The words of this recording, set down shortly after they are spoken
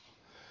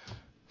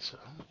So,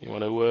 you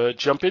want to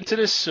jump into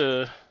this?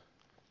 Let's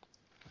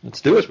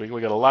do it. We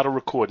got a lot of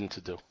recording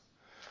to do.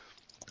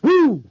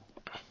 Woo!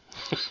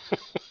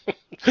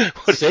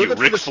 What are you,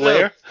 Ric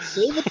Flair?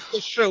 Save it for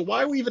the show.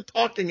 Why are we even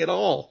talking at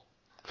all?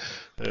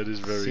 That is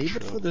very Save true. Save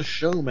it for the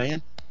show,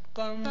 man.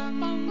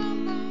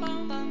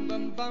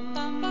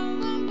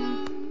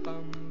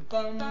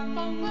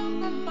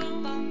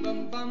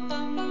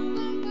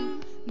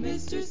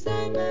 Mr.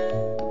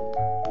 Sandman,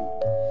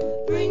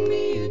 bring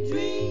me a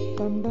dream.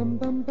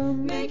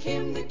 Make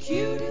him the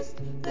cutest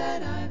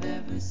that I've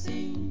ever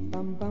seen.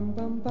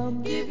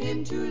 Give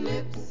him two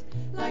lips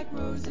like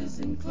roses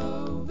and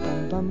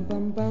clover.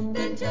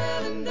 Then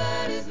tell him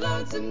that his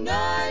lonesome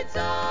nights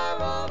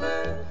are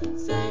over.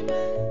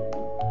 Sandman,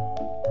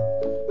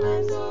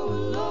 I'm so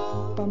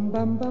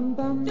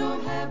alone.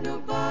 Don't have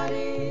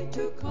nobody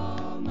to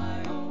call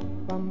my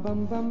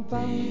own.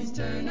 Please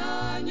turn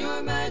on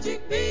your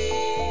magic beam.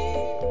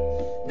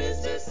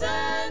 Mr.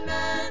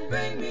 Sandman,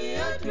 bring me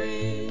a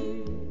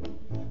dream.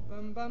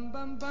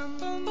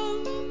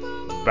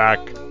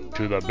 Back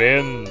to the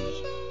bins.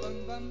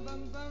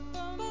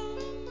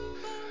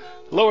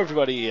 Hello,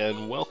 everybody,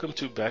 and welcome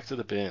to Back to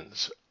the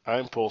Bins.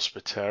 I'm Paul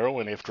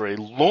Spataro, and after a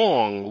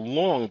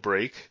long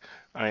break,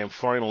 I am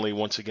finally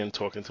once again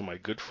talking to my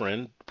good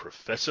friend,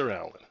 Professor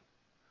Allen.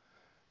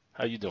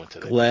 How you doing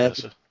today,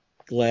 Professor?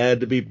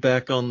 Glad to be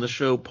back on the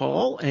show,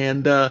 Paul.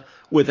 And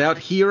without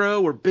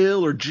Hero or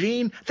Bill or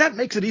Gene, that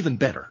makes it even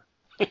better.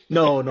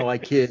 No, I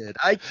kid.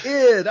 I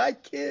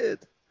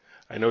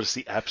noticed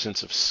the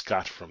absence of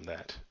Scott from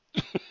that.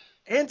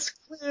 And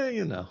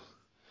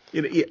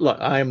look,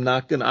 I'm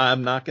not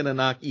gonna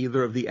knock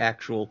either of the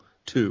actual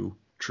two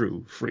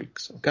true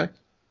freaks. Okay.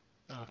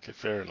 Okay,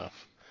 fair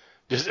enough.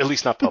 Just at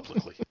least not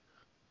publicly.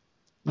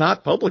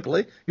 Not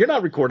publicly. You're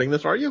not recording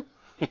this, are you?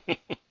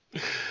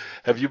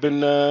 Have you been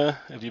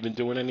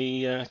doing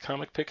any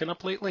comic picking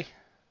up lately?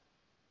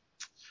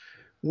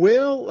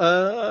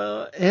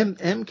 Well,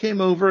 M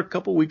came over a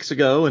couple weeks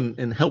ago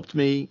and helped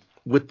me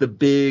with the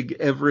big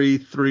every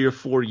 3 or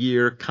 4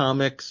 year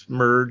comics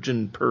merge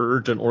and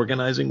purge and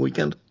organizing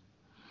weekend.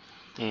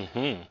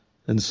 Mm-hmm.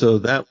 And so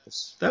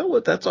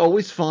that's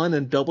always fun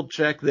and double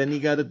check. Then you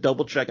got to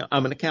double check.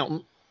 I'm an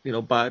accountant,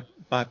 by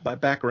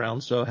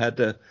background, so I had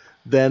to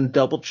then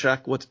double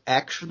check what's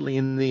actually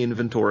in the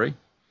inventory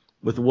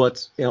with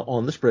what's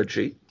on the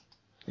spreadsheet.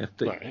 You have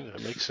to right,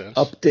 that makes sense.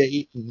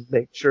 Update and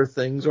make sure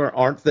things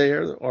aren't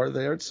there,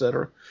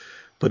 etc.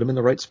 Put them in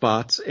the right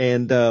spots.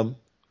 And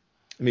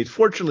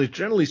fortunately,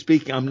 generally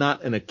speaking, I'm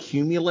not an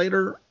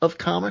accumulator of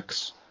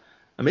comics.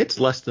 It's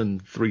less than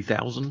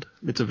 3,000.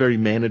 It's a very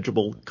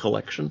manageable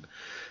collection.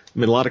 A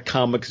lot of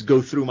comics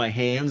go through my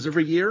hands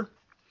every year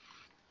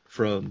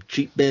from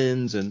cheap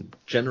bins and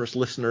generous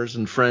listeners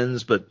and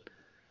friends, but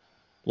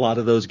a lot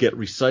of those get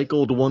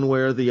recycled one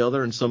way or the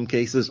other, in some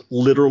cases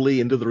literally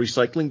into the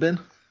recycling bin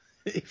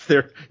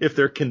if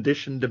their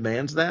condition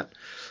demands that.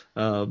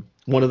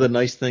 One of the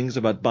nice things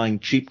about buying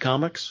cheap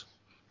comics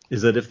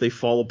is that if they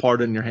fall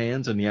apart in your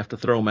hands and you have to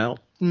throw them out,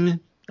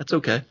 that's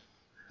okay.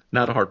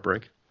 Not a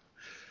heartbreak.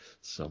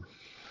 So,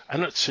 I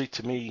don't see.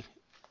 To me,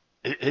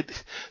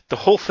 the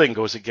whole thing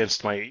goes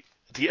against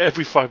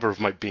every fiber of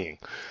my being.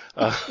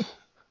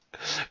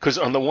 Because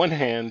on the one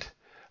hand,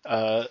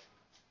 there's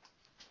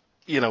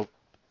a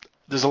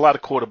lot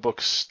of quarter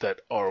books that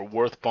are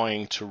worth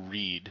buying to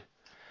read,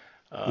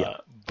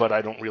 but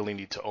I don't really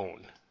need to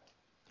own.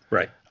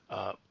 Right.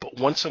 But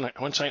once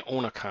I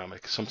own a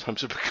comic,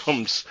 sometimes it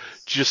becomes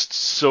just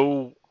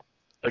so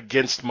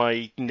against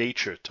my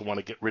nature to want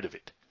to get rid of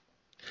it.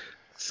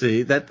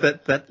 See,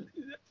 that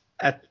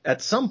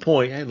at some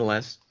point in the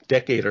last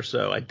decade or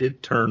so, I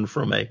did turn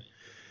from a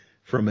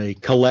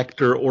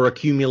collector or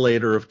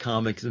accumulator of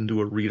comics into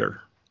a reader.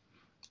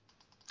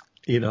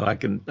 I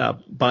can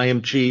buy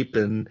them cheap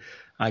and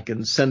I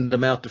can send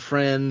them out to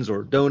friends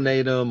or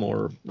donate them,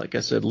 or, like I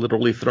said,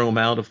 literally throw them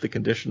out if the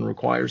condition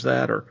requires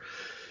that, or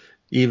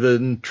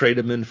even trade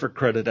them in for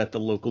credit at the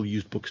local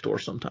used bookstore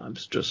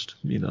sometimes. Just,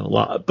 a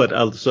lot.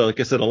 But so,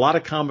 like I said, a lot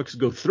of comics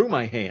go through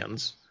my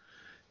hands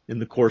in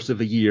the course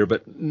of a year,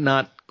 but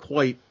not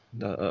quite,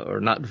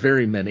 or not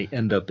very many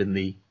end up in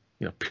the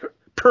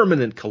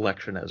permanent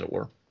collection, as it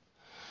were.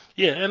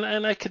 Yeah,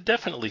 and I could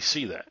definitely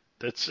see that.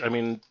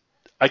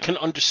 I can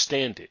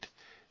understand it.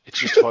 It's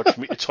just hard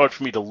for me. It's hard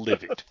for me to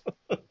live it,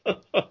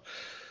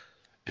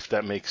 if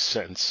that makes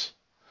sense.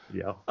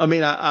 Yeah,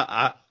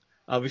 I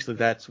obviously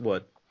that's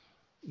what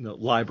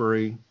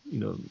library,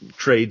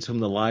 trades from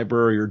the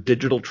library or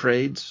digital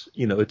trades.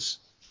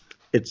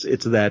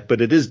 It's that,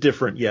 but it is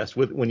different, yes,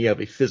 when you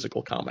have a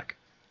physical comic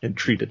and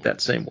treat it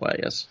that same way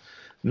as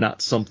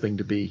not something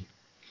to be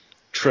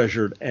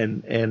treasured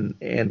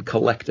and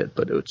collected.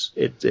 But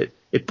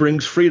it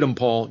brings freedom,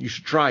 Paul. You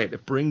should try it.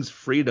 It brings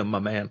freedom, my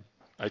man.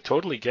 I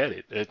totally get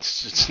it.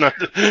 It's not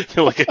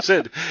like I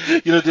said.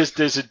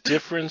 There's a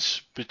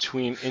difference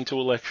between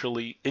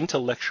intellectually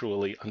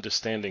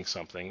understanding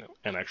something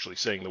and actually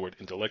saying the word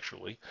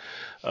intellectually,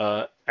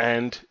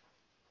 and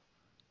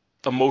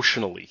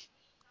emotionally.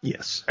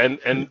 Yes.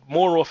 And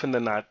more often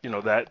than not,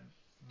 that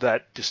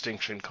that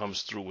distinction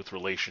comes through with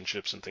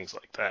relationships and things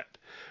like that,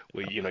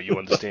 where you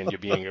understand you're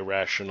being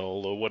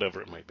irrational or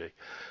whatever it might be.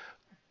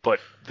 But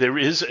there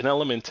is an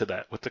element to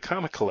that with the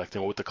comic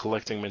collecting or with the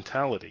collecting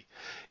mentality.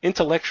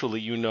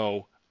 Intellectually,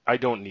 I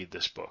don't need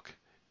this book.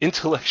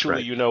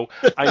 Intellectually, Right.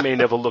 I may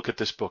never look at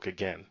this book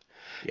again.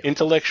 Yeah.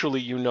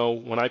 Intellectually,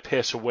 when I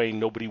pass away,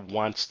 nobody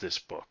wants this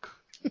book.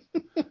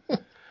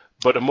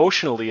 But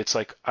emotionally, it's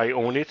like I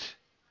own it,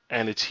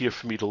 and it's here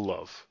for me to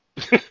love.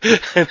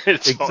 And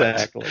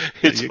Exactly. There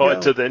it's you hard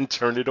go. to then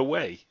turn it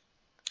away.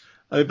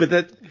 But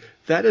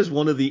that is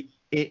one of the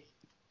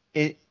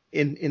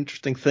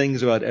interesting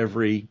things about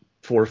every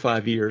 4 or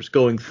 5 years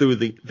going through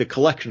the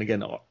collection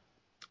again.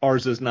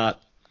 Ours is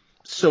not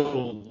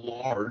so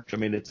large. I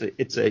mean,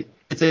 it's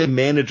a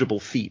manageable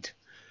feat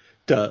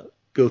to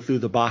go through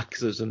the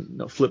boxes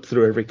and flip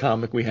through every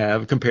comic we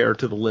have, compare it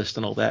to the list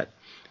and all that.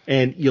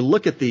 And you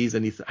look at these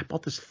and I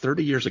bought this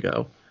 30 years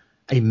ago.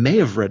 I may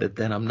have read it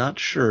then. I'm not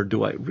sure.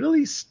 Do I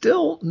really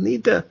still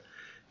need to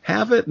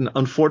have it? And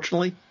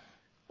unfortunately,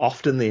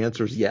 often the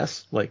answer is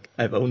yes. Like,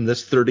 I've owned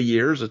this 30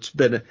 years.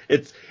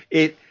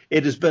 It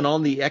has been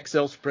on the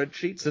Excel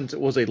spreadsheet since it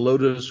was a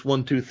Lotus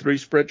 123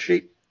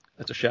 spreadsheet.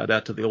 That's a shout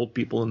out to the old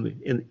people in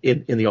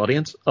the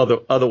audience,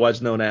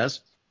 otherwise known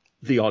as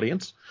the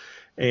audience.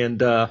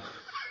 And I've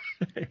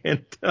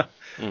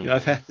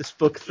had this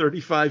book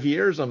 35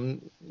 years.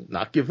 I'm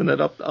not giving it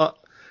up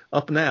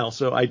now.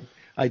 So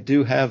I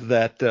do have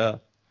that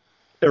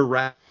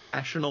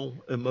irrational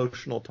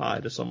emotional tie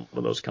to some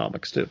of those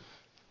comics too.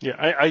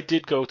 Yeah, I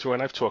did go through,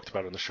 and I've talked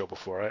about it on the show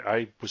before.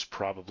 I was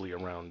probably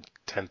around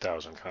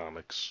 10,000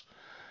 comics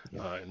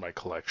in my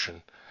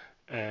collection.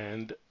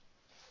 And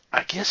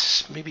I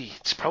guess maybe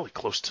it's probably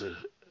close to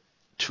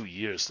 2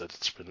 years that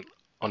it's been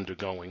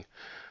undergoing,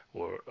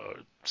 or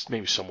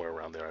maybe somewhere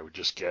around there, I would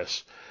just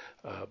guess.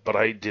 But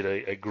I did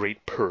a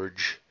great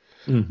purge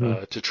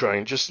to try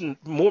and just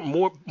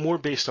more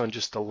based on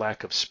just the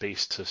lack of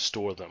space to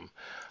store them,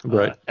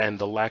 Right. and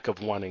the lack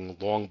of wanting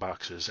long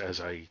boxes as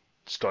I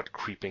start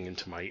creeping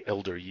into my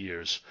elder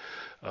years,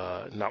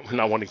 not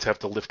wanting to have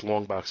to lift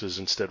long boxes,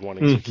 instead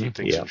wanting to keep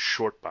things Yeah. in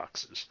short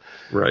boxes.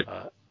 Right.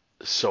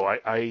 So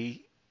I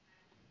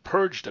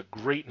purged a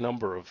great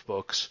number of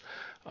books,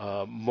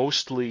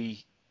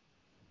 mostly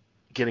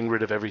getting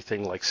rid of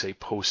everything like, say,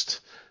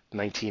 post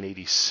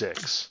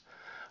 1986.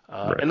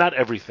 Right. And not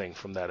everything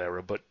from that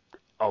era, but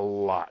a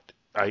lot.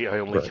 I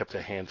only Right. kept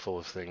a handful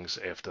of things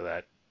after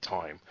that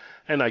time.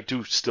 And I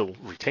do still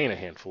retain a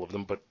handful of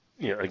them, but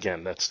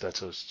again, that's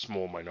a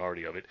small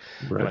minority of it.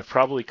 And Right. I've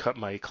probably cut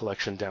my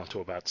collection down to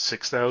about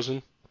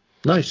 6,000.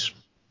 Nice.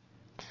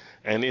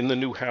 And in the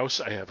new house,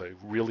 I have a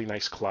really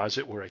nice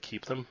closet where I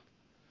keep them.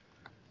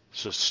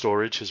 So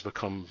storage has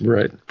become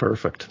Right.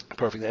 Perfect.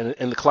 perfect.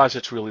 And the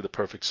closet's really the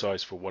perfect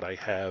size for what I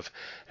have.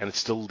 And it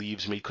still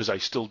leaves me, because I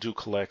still do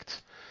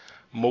collect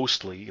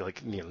mostly,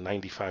 like,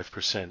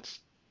 95%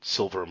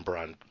 silver and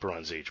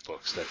bronze age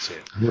books. That's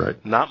it.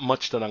 Right. Not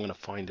much that I'm going to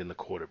find in the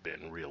quarter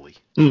bin, really.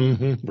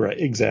 Right.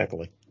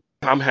 Exactly.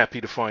 I'm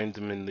happy to find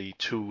them in the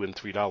 $2 and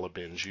 $3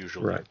 bins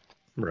usually. Right.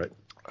 Right.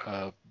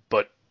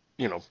 But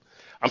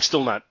I'm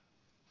still not.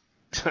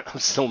 I'm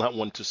still not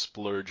one to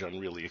splurge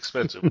on really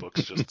expensive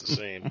books. Just the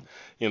same,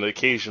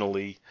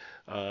 occasionally,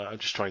 I'm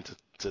just trying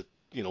to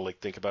like,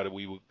 think about it.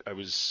 I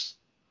was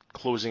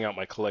closing out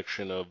my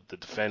collection of the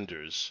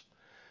Defenders,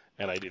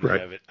 and I didn't Right.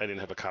 have it. I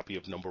didn't have a copy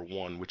of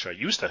 #1, which I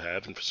used to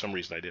have, and for some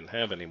reason I didn't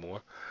have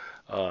anymore.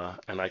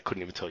 And I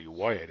couldn't even tell you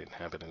why I didn't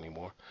have it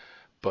anymore.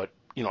 But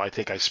I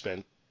think I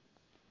spent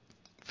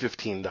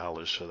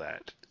 $15 for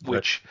that, Right.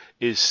 which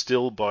is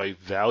still by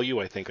value,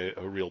 I think,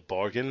 a real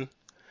bargain.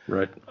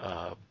 Right.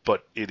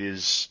 But it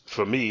is,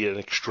 for me, an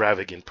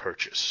extravagant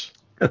purchase.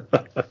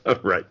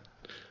 Right.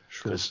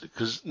 Sure.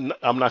 Because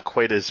I'm not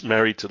quite as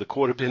married to the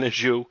quarter bin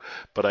as you,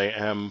 but I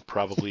am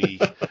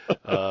probably,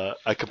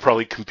 I could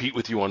probably compete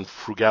with you on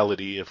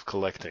frugality of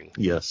collecting.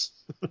 Yes.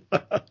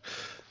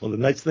 Well, the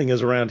nice thing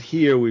is, around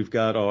here we've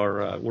got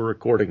we're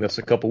recording this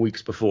a couple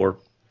weeks before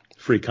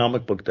Free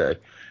Comic Book Day,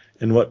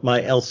 and what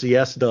my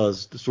LCS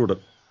does to sort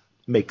of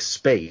make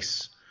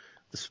space,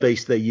 the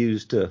space they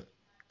use to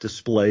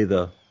display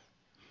the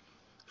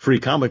free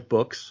comic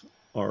books,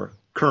 are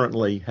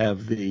currently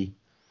have the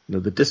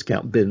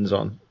discount bins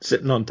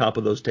sitting on top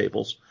of those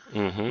tables,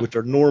 which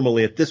are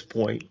normally at this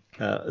point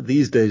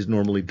these days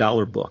normally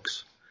dollar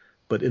books.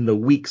 But in the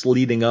weeks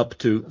leading up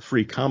to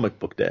Free Comic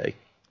Book Day,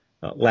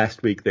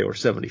 last week they were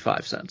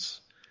 75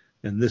 cents.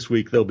 And this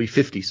week they'll be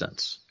 50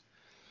 cents.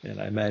 And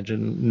I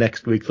imagine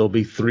next week they'll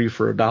be 3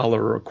 for $1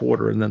 or a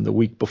quarter. And then the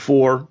week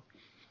before,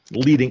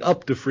 leading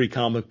up to Free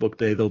Comic Book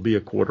Day, they'll be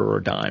a quarter or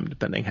a dime,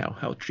 depending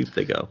how cheap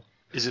they go.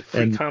 Is it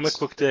Free And, Comic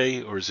Book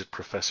Day, or is it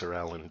Professor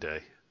Allen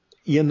Day?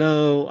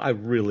 I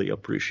really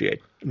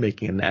appreciate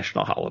making a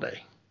national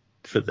holiday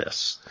for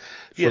this.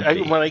 Yeah,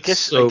 I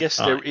guess kind.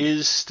 there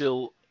is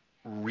still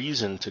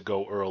reason to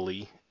go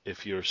early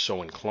if you're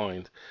so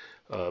inclined,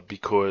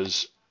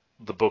 because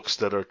the books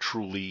that are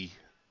truly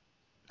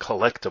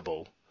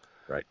collectible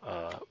Right.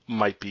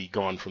 might be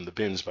gone from the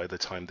bins by the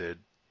time they're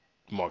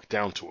marked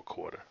down to a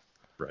quarter.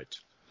 Right.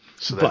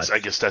 So But I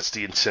guess that's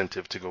the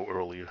incentive to go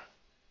earlier.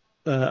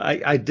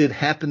 I did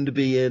happen to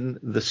be in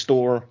the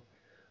store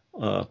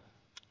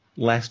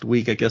last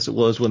week, I guess it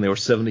was, when they were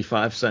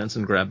 75 cents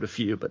and grabbed a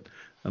few, but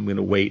I'm going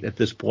to wait at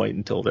this point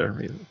until they're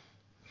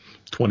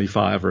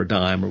 25 or a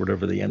dime or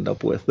whatever they end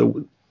up with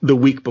the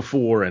week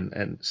before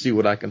and see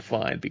what I can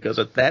find, because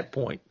at that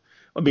point,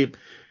 I mean,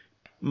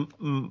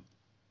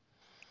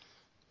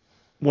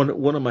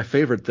 one of my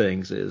favorite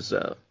things is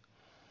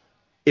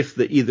if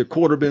the either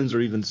quarter bins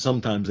or even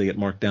sometimes they get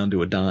marked down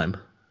to a dime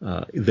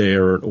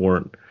there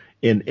or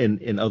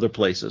in other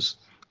places,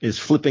 is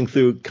flipping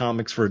through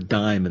comics for a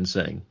dime and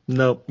saying,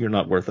 nope, you're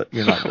not worth it.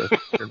 You're not worth it.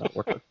 You're not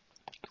worth it.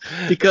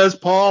 Because,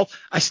 Paul,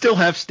 I still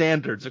have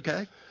standards,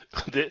 okay?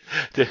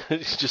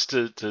 Just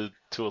to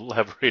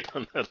elaborate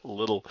on that a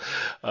little,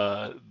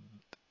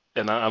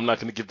 and I'm not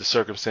going to give the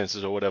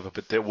circumstances or whatever,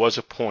 but there was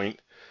a point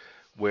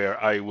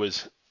where I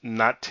was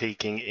not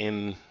taking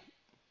in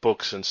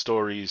books and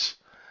stories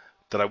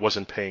that I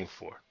wasn't paying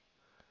for.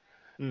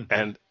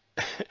 Mm-hmm.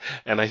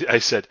 And I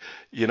said,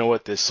 you know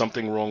what? There's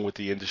something wrong with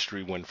the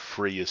industry when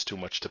free is too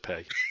much to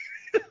pay.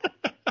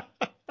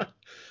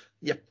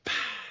 Yep.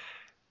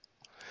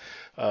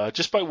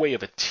 Just by way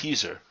of a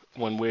teaser,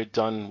 when we're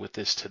done with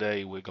this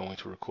today, we're going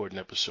to record an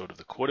episode of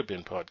the Quarter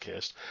Bin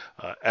podcast.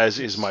 As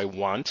is my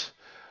wont,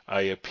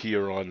 I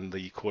appear on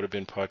the Quarter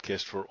Bin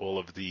podcast for all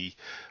of the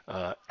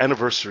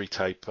anniversary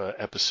type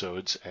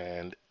episodes,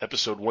 and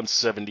episode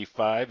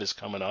 175 is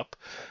coming up.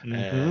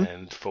 Mm-hmm.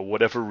 And for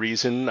whatever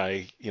reason,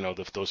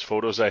 those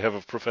photos I have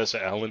of Professor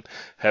Allen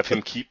have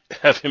him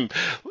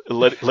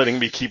letting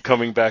me keep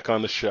coming back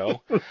on the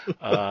show.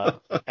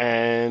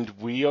 And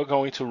we are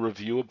going to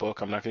review a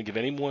book. I'm not going to give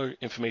any more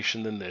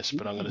information than this,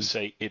 but I'm going to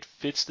say it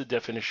fits the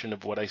definition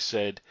of what I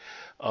said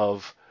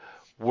of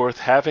worth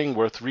having,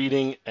 worth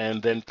reading,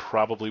 and then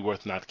probably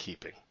worth not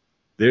keeping.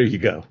 There you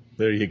go.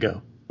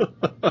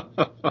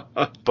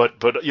 But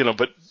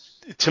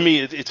to me,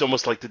 it's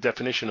almost like the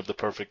definition of the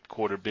perfect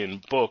quarter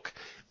bin book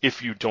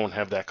if you don't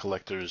have that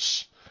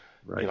collector's,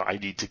 right, I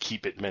need to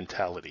keep it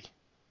mentality.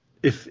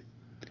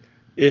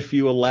 If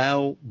you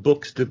allow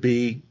books to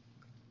be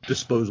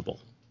disposable.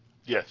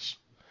 Yes.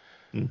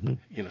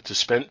 Mm-hmm.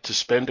 To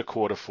spend a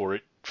quarter for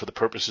it for the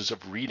purposes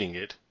of reading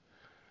it,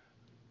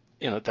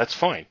 that's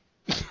fine.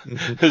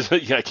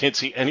 Mm-hmm. Yeah, I can't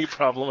see any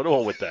problem at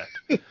all with that.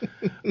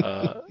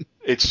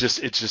 It's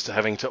just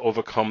having to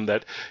overcome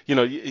that.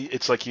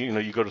 It's like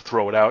you go to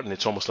throw it out and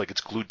it's almost like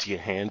it's glued to your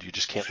hand. You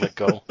just can't let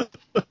go.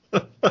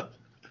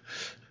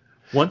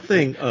 One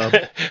thing,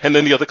 and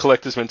then the other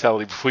collector's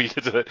mentality before you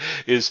get to that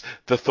is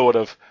the thought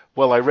of,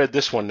 well, I read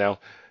this one now.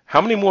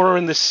 How many more are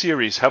in this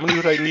series? How many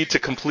would I need to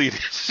complete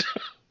it?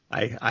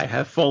 I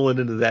have fallen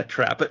into that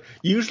trap, but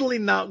usually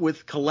not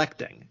with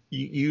collecting.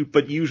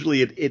 But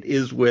usually it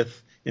is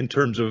with in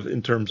terms of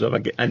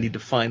I need to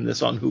find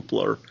this on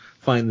Hoopla or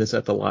find this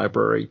at the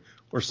library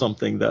or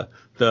something. The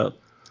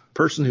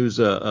person whose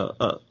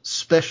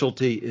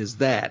specialty is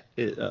that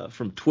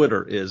from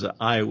Twitter is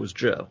Iowa's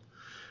Joe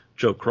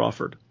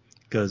Crawford,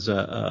 because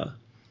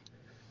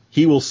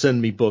he will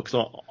send me books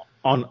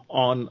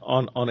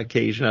on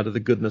occasion out of the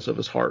goodness of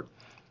his heart.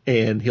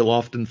 And he'll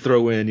often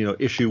throw in,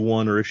 issue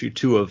 1 or issue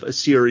 2 of a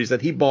series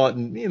that he bought,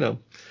 and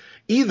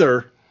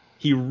either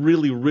he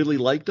really, really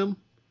liked them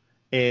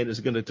and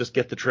is going to just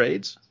get the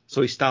trades,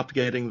 so he stopped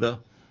getting the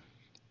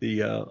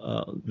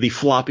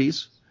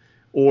floppies,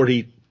 or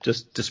he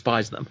just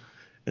despised them,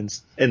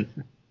 and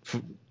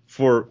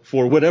for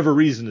whatever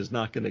reason is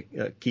not going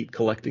to keep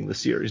collecting the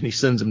series, and he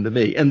sends them to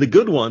me. And the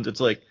good ones,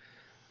 it's like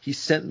he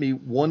sent me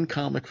one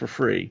comic for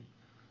free.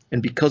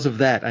 And because of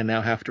that, I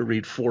now have to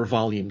read 4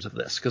 volumes of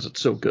this because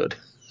it's so good.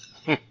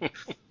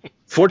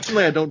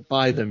 Fortunately, I don't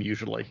buy them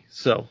usually,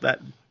 so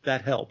that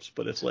helps.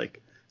 But it's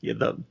like,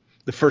 the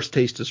first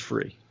taste is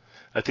free.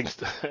 I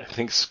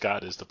think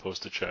Scott is the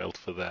poster child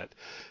for that,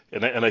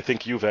 and I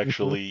think you've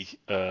actually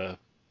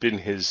been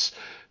his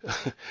I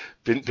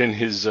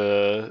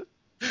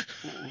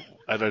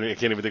don't know, I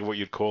can't even think of what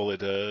you'd call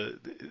it,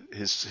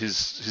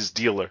 his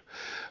dealer.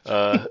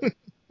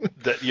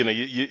 That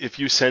if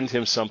you send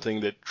him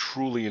something that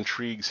truly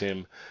intrigues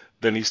him,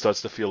 then he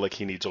starts to feel like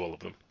he needs all of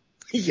them.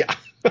 Yeah.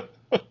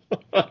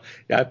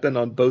 Yeah, I've been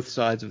on both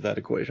sides of that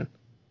equation.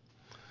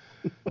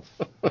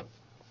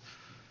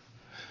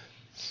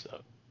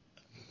 So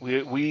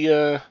we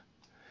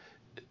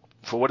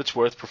for what it's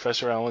worth,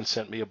 Professor Allen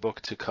sent me a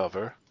book to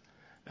cover,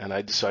 and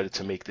I decided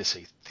to make this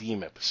a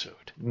theme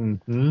episode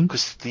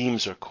because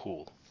themes are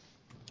cool.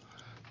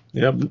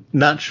 Yeah, I'm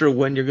not sure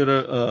when you're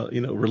gonna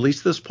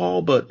release this,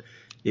 Paul, but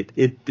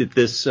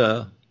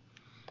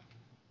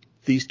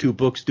these 2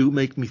 books do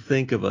make me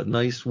think of a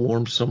nice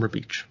warm summer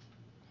beach.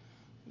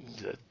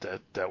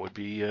 That would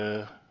be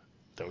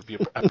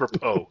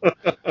apropos.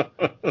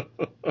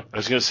 I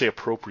was going to say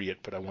appropriate,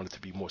 but I wanted to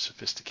be more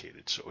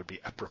sophisticated, so it would be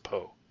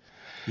apropos.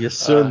 Yes,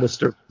 sir,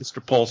 Mr.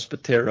 Paul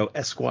Spatero,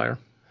 Esquire.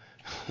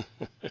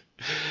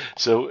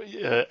 So,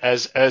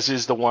 as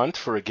is the wont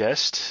for a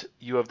guest,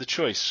 you have the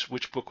choice.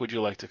 Which book would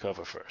you like to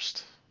cover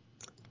first?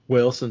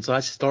 Well, since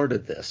I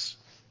started this,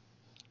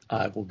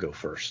 I will go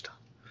first.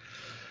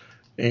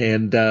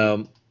 And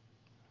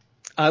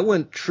I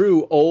went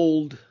true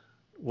old,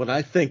 what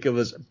I think of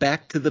as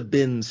back to the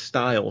bin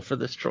style for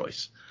this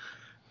choice.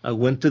 I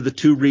went to the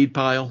to-read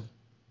pile,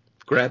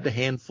 grabbed a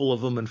handful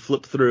of them and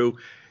flipped through,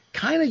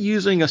 kind of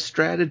using a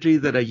strategy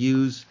that I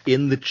use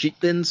in the cheat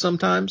bin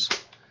sometimes.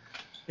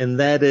 And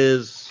that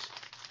is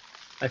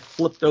I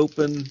flipped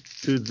open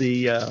to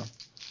the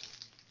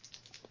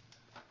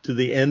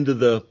end of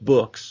the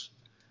books,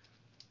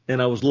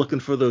 and I was looking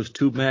for those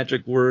two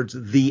magic words,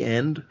 the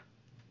end.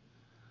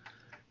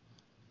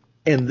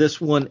 And this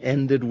one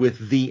ended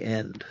with the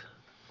end.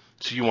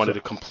 So you wanted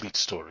a complete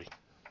story.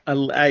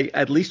 I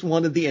at least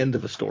wanted the end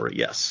of a story,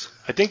 yes.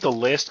 I think the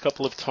last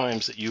couple of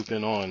times that you've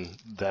been on,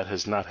 that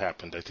has not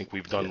happened. I think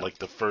we've done like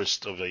the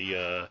first of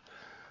a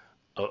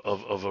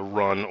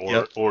run,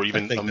 or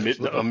even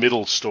a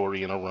middle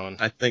story in a run.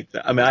 I think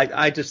that. I mean,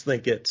 I just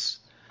think it's,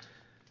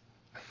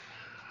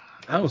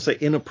 I don't say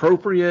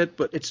inappropriate,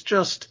 but it's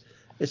just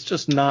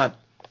not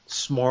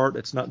smart.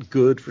 It's not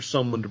good for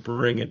someone to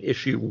bring an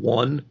issue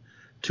 1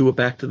 to a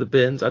Back to the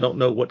Bins. I don't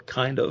know what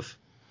kind of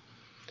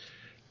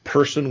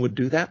person would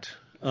do that.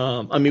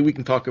 I mean, we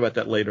can talk about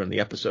that later in the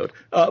episode.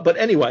 But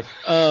anyway,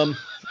 I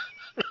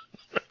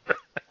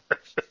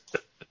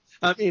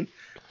mean,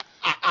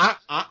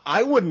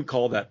 I wouldn't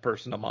call that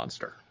person a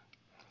monster.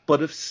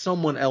 But if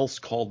someone else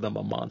called them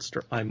a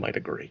monster, I might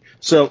agree.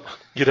 So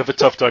you'd have a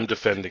tough time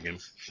defending him.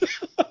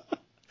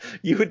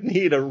 You would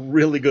need a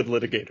really good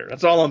litigator.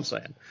 That's all I'm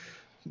saying.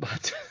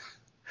 But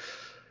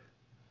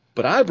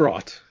I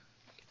brought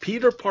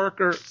Peter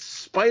Parker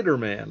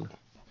Spider-Man,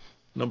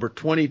 number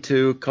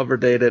 22, cover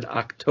dated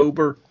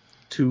October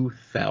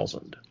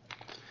 2000.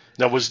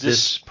 Now, was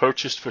this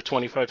purchased for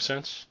 25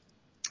 cents?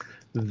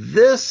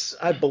 This,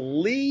 I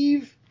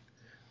believe,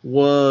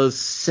 was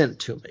sent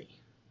to me.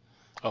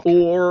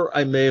 Okay. Or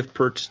I may have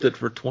purchased it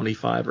for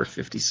 25 or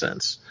 50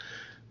 cents.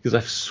 Because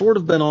I've sort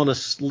of been on a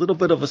little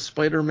bit of a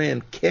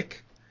Spider-Man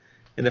kick.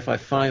 And if I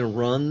find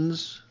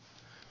runs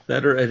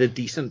that are at a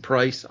decent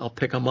price, I'll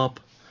pick them up.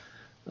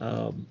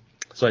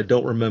 So I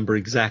don't remember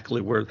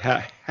exactly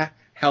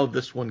how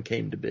this one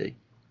came to be.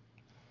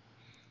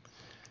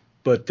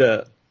 But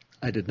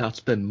I did not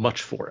spend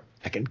much for it.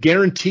 I can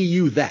guarantee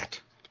you that.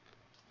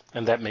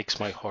 And that makes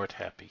my heart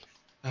happy.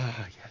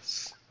 Ah,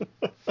 yes.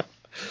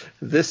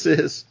 This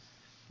is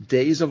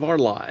Days of Our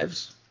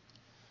Lives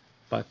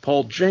by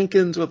Paul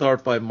Jenkins with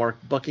art by Mark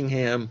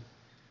Buckingham,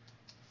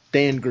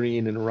 Dan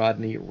Green, and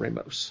Rodney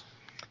Ramos.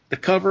 The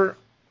cover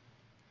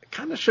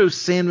kind of shows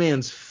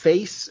Sandman's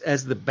face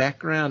as the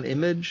background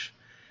image,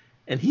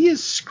 and he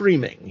is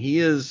screaming. He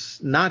is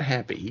not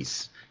happy.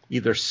 He's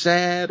either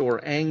sad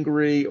or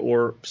angry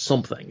or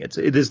something. It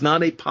is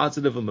not a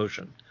positive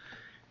emotion.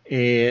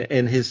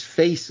 And his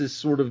face is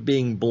sort of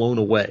being blown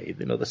away.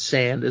 You know, the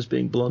sand is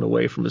being blown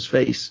away from his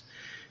face.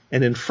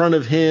 And in front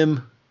of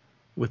him,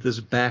 with his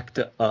back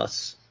to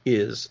us,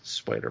 is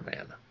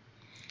Spider-Man.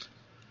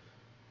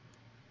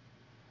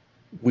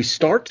 We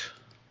start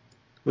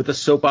with a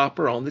soap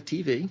opera on the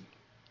TV.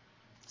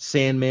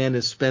 Sandman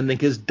is spending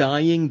his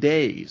dying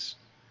days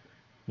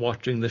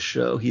watching the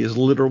show. He is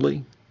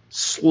literally,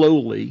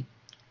 slowly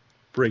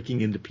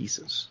breaking into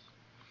pieces.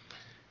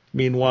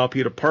 Meanwhile,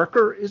 Peter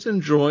Parker is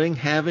enjoying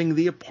having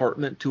the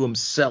apartment to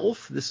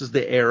himself. This is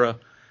the era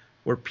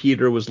where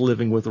Peter was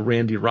living with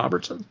Randy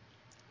Robertson.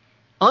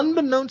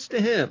 Unbeknownst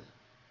to him,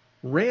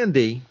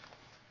 Randy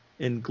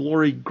and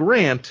Glory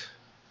Grant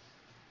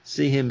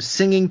see him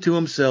singing to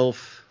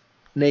himself,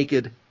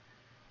 naked,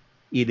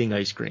 eating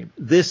ice cream.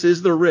 This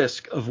is the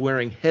risk of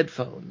wearing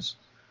headphones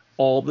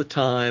all the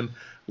time.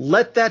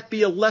 Let that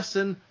be a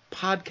lesson,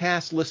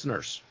 podcast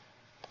listeners.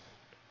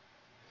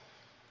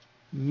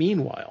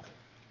 Meanwhile,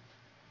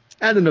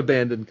 at an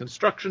abandoned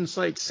construction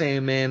site,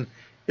 Sandman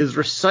is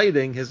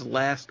reciting his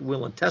last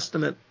will and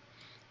testament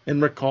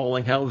and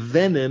recalling how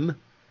Venom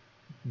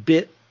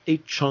bit a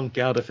chunk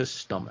out of his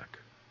stomach.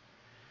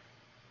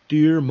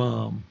 Dear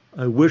Mom,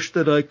 I wish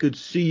that I could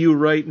see you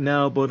right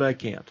now, but I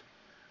can't.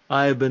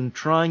 I have been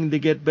trying to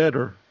get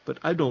better, but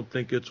I don't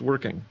think it's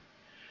working.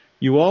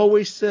 You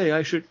always say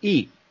I should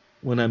eat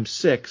when I'm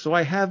sick, so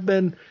I have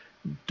been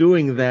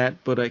doing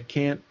that, but I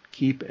can't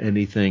keep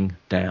anything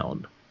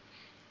down.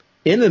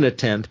 In an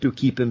attempt to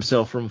keep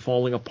himself from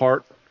falling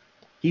apart,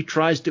 he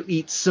tries to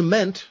eat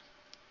cement,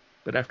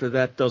 but after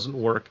that doesn't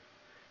work,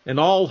 and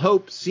all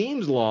hope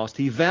seems lost.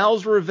 He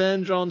vows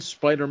revenge on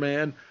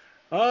Spider-Man.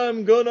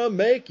 I'm gonna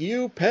make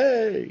you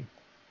pay.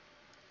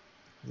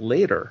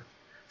 Later,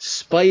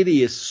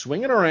 Spidey is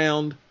swinging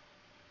around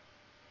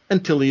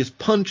until he is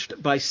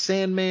punched by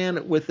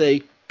Sandman with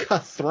a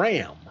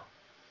kathram.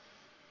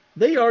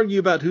 They argue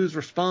about who's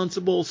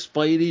responsible,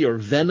 Spidey or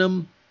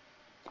Venom,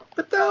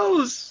 but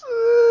those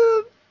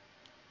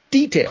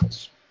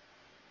details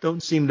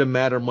don't seem to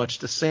matter much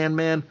to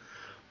Sandman.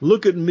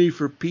 Look at me,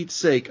 for Pete's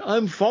sake.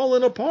 I'm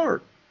falling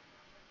apart.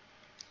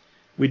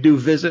 We do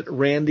visit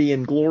Randy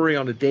and Glory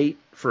on a date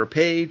for a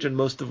page, and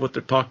most of what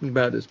they're talking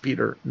about is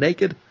Peter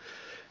naked,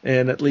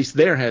 and at least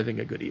they're having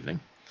a good evening.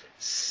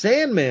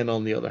 Sandman,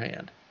 on the other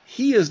hand,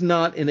 he is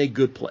not in a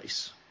good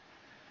place.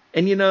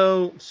 And you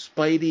know,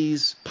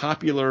 Spidey's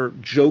popular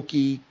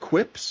jokey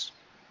quips,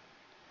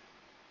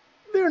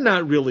 they're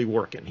not really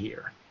working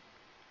here.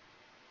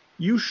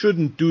 You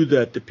shouldn't do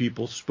that to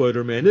people,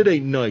 Spider-Man. It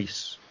ain't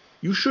nice.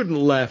 You shouldn't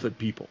laugh at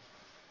people.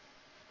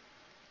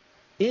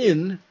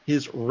 In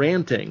his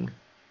ranting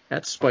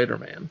at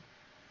Spider-Man,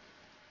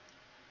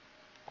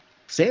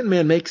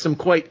 Sandman makes some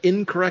quite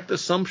incorrect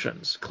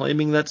assumptions,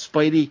 claiming that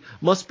Spidey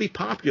must be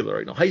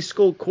popular, high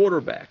school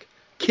quarterback,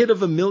 kid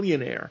of a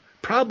millionaire,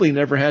 probably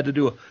never had to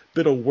do a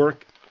bit of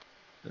work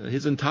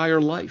his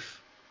entire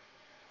life.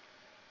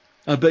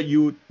 I bet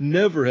you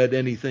never had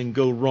anything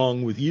go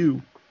wrong with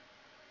you.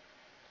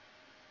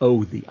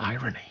 Oh, the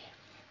irony.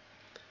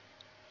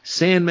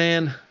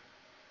 Sandman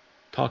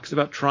talks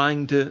about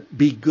trying to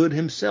be good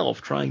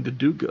himself, trying to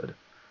do good.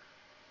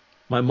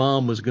 My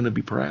mom was going to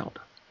be proud.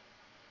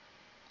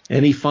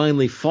 And he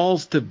finally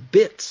falls to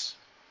bits.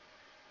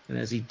 And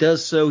as he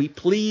does so, he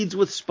pleads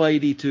with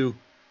Spidey to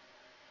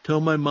tell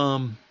my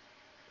mom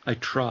I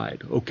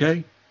tried,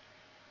 okay?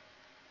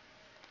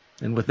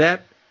 And with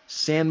that,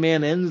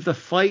 Sandman ends the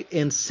fight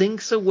and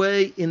sinks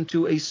away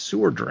into a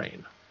sewer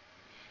drain.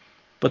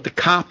 But the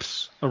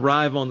cops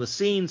arrive on the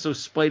scene, so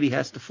Spidey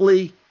has to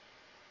flee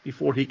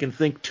before he can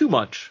think too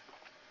much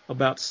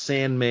about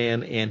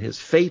Sandman and his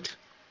fate.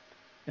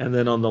 And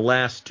then on the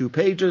last 2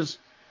 pages,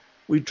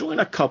 we join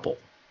a couple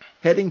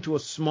heading to a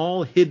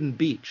small hidden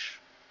beach.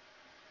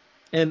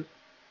 And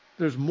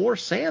there's more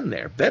sand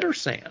there, better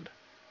sand,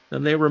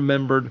 than they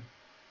remembered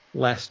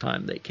last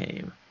time they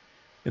came.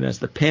 And as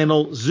the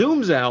panel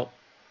zooms out,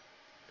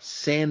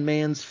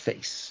 Sandman's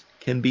face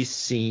can be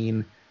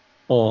seen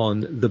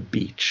on the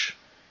beach.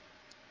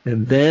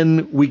 And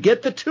then we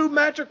get the 2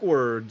 magic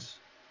words,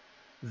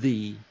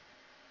 the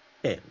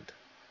end.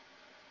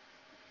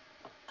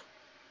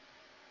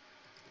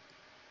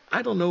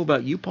 I don't know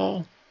about you,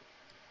 Paul,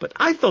 but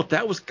I thought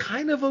that was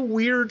kind of a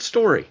weird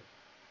story.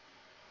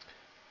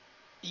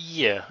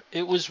 Yeah,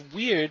 it was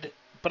weird,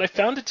 but I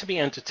found it to be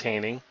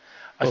entertaining.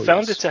 I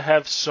found it to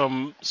have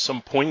some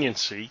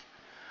poignancy.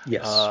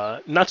 Yes.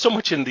 Not so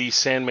much in the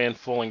Sandman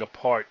falling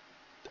apart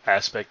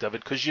aspect of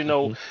it, because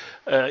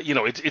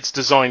it's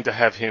designed to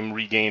have him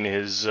regain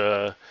his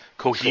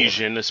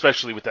cohesion,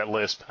 especially with that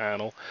last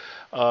panel.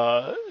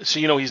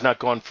 So he's not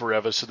gone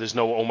forever. So there's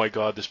no, oh my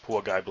God, this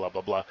poor guy, blah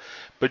blah blah.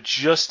 But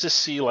just to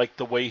see like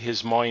the way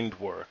his mind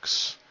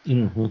works,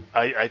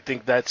 I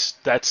think that's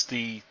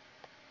the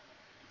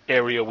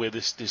area where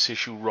this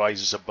issue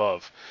rises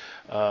above.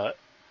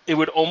 It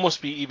would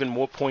almost be even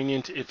more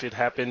poignant if it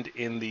happened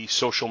in the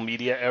social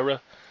media era,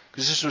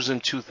 because this was in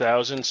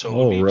 2000, so it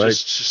would be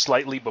just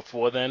slightly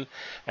before then.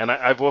 And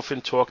I've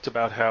often talked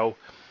about how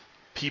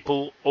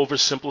people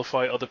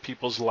oversimplify other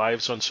people's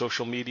lives on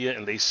social media,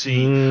 and they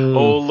see,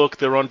 oh, look,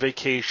 they're on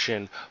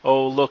vacation.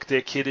 Oh, look,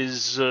 their kid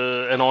is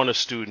an honor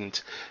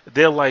student.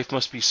 Their life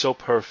must be so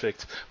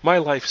perfect. My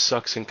life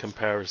sucks in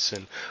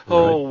comparison.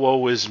 Oh,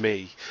 woe is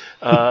me.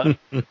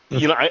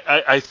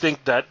 I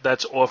think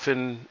that's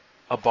often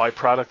a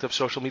byproduct of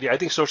social media. I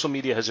think social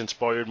media has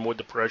inspired more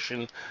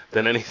depression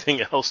than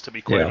anything else, to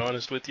be quite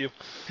honest with you.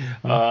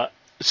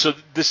 So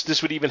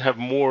this would even have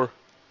more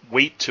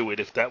weight to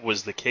it if that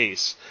was the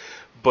case.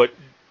 But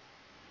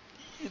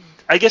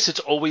I guess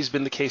it's always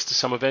been the case to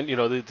some event.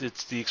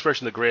 It's the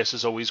expression, the grass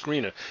is always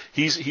greener.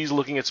 He's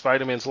looking at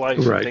Spider-Man's life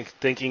and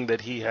thinking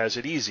that he has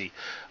it easy.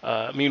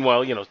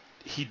 Meanwhile,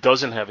 he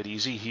doesn't have it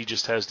easy. He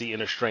just has the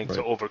inner strength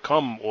to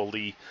overcome all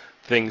the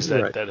things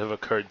that have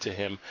occurred to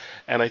him.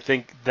 And I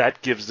think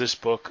that gives this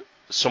book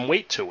some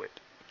weight to it.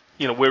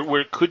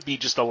 Where it could be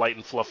just a light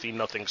and fluffy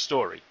nothing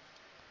story.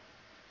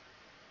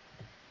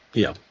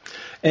 Yeah.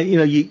 And,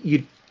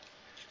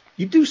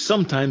 you do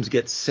sometimes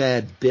get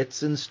sad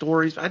bits in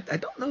stories. I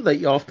don't know that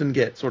you often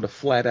get sort of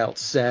flat out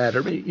sad,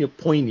 or maybe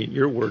poignant.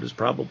 Your word is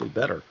probably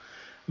better.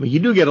 I mean, you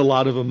do get a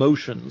lot of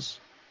emotions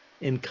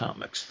in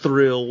comics,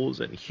 thrills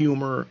and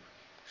humor,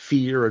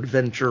 fear,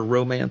 adventure,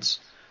 romance.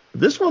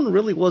 This one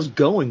really was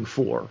going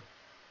for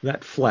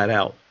that flat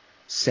out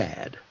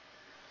sad,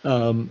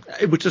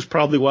 which is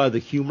probably why the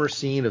humor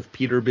scene of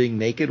Peter being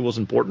naked was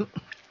important.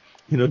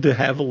 To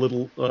have a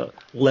little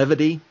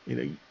levity.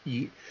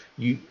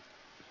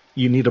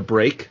 You need a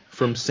break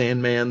from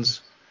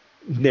Sandman's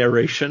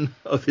narration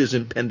of his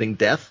impending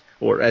death,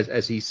 or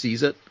as he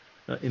sees it,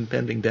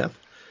 impending death.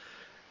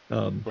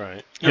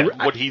 Right. Yeah,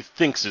 what he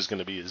thinks is going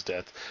to be his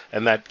death,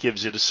 and that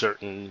gives it a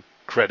certain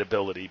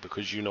credibility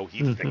because he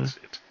thinks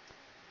it.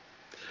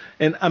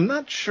 And I'm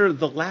not sure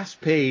the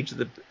last page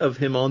of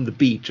him on the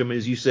beach. I mean,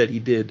 as you said,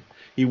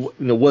 he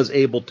was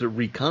able to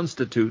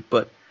reconstitute,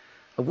 but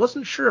I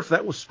wasn't sure if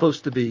that was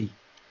supposed to be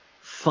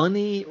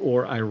funny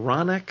or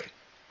ironic.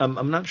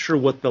 I'm not sure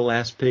what the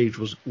last page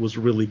was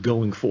really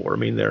going for. I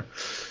mean,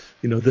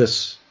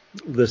 this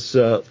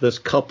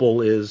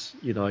couple is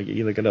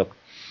gonna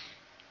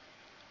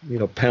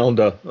pound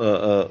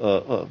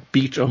a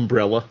beach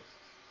umbrella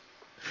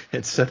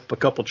and set up a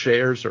couple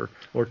chairs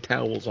or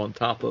towels on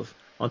top of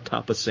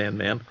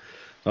Sandman.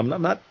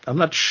 I'm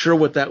not sure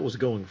what that was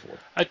going for.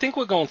 I think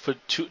we're going for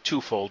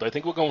twofold. I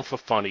think we're going for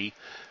funny,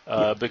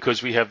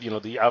 because we have,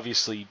 the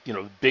obviously,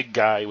 big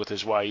guy with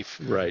his wife,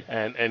 Right.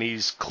 and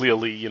he's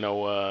clearly,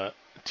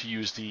 to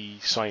use the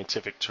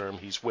scientific term,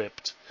 he's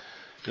whipped.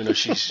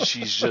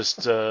 She's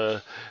just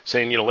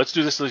saying, let's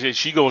do this.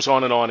 She goes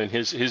on, and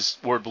his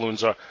word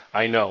balloons are,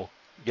 I know,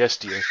 yes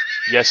dear,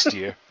 yes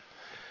dear,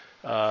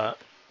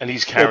 and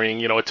he's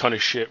carrying, a ton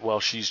of shit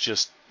while she's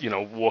just,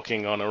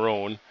 walking on her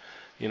own.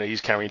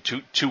 He's carrying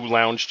two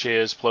lounge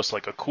chairs plus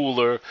like a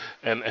cooler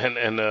and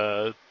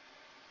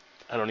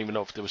I don't even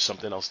know if there was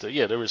something else there.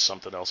 Yeah, there is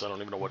something else. I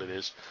don't even know what it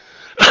is.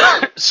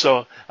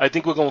 So I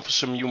think we're going for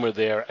some humor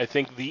there. I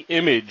think the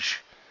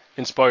image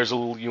inspires a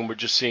little humor,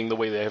 just seeing the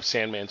way they have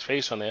Sandman's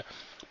face on there.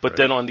 But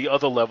then on the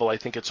other level, I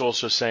think it's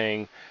also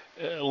saying,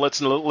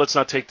 let's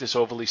not take this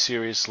overly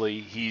seriously.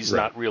 He's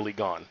not really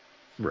gone.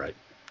 Right.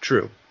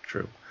 True.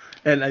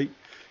 And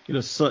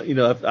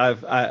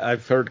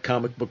I've heard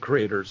comic book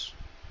creators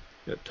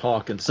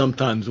talk, and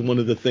sometimes one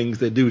of the things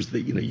they do is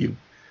that you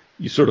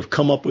sort of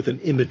come up with an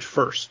image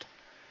first,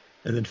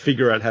 and then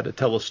figure out how to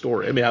tell a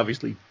story. I mean,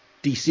 obviously,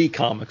 DC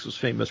Comics was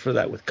famous for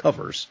that with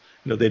covers.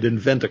 They'd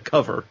invent a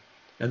cover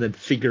and then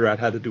figure out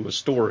how to do a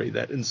story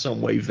that in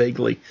some way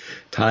vaguely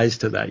ties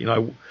to that.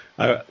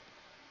 I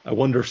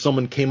wonder if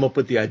someone came up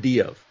with the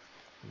idea of,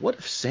 what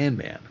if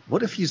Sandman?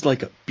 What if he's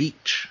like a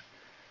beach?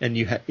 And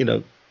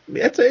it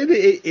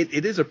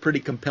is a pretty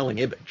compelling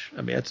image.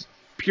 I mean, it's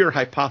pure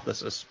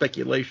hypothesis,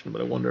 speculation,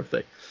 but I wonder if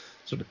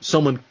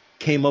someone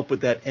came up with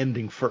that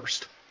ending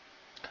first.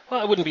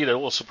 Well, I wouldn't be at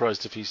all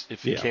surprised if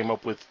he came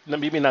up with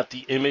maybe not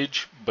the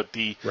image, but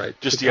the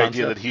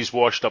idea that he's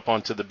washed up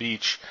onto the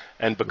beach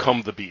and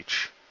become the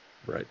beach.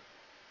 Right.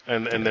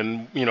 And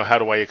then how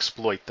do I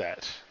exploit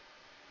that?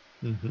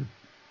 Mm-hmm.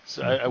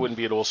 So I wouldn't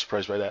be at all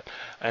surprised by that.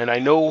 And I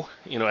know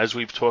as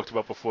we've talked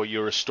about before,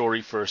 you're a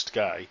story first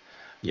guy.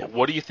 Yeah.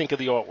 What do you think of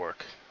the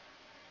artwork?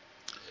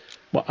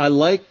 Well, I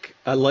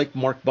like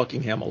Mark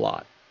Buckingham a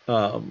lot.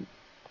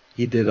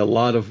 He did a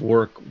lot of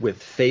work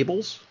with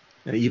Fables.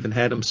 I even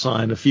had him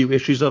sign a few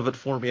issues of it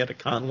for me at a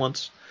con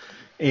once.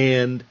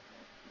 But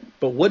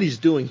what he's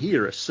doing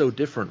here is so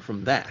different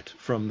from that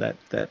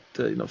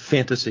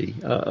fantasy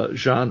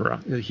genre.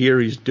 Here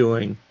he's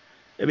doing,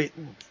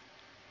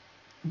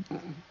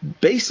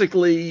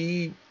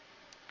 basically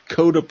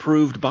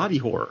code-approved body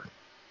horror,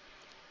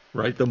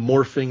 right? The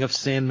morphing of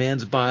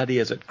Sandman's body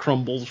as it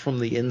crumbles from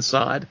the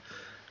inside.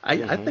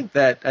 I think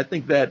that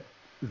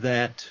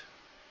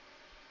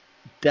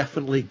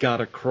definitely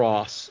got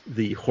across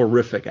the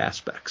horrific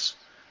aspects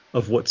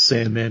of what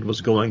Sandman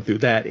was going through,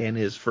 that and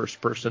his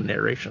first-person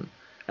narration.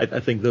 I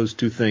think those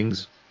two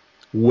things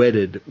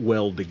wedded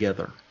well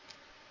together.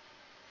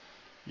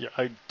 Yeah,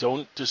 I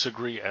don't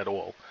disagree at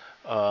all.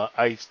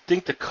 I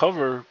think the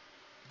cover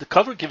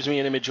gives me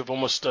an image of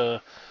almost,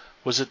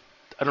 was it,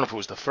 I don't know if it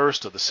was the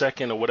first or the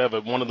second or whatever,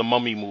 one of the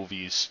Mummy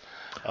movies.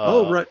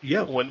 Right,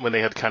 yeah. When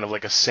they had kind of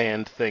like a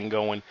sand thing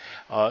going.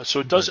 So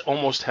it does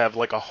almost have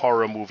like a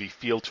horror movie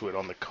feel to it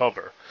on the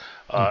cover.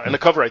 And the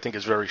cover, I think,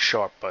 is very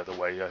sharp, by the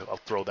way. I'll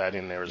throw that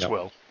in there as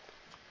well.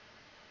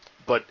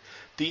 But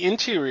the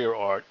interior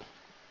art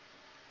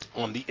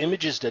on the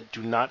images that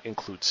do not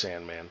include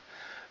Sandman,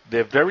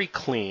 they're very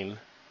clean,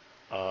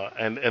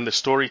 and the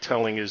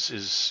storytelling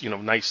is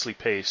nicely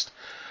paced.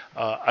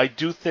 I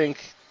do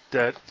think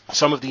that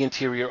some of the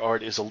interior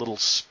art is a little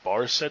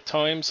sparse at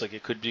times. Like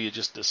it could be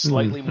just a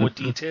slightly more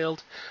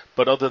detailed,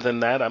 but other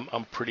than that,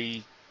 I'm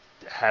pretty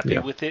happy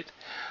with it.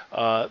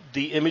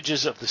 The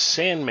images of the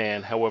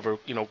Sandman, however,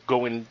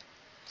 go in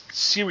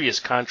serious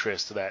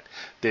contrast to that.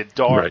 They're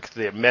dark,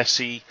 they're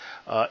messy,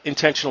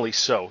 intentionally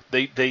so.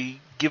 They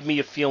give me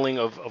a feeling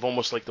of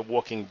almost like the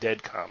Walking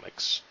Dead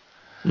comics.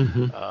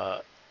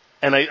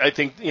 And I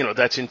think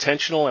that's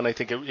intentional, and I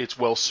think it's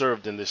well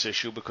served in this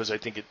issue because I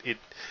think it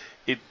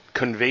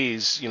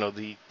conveys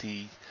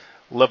the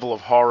level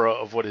of horror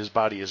of what his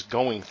body is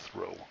going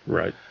through.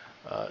 Right.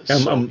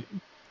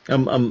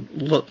 I'm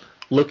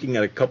looking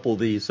at a couple of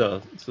these,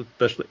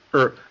 especially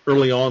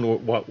early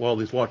on while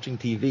he's watching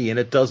TV, and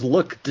it does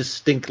look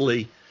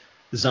distinctly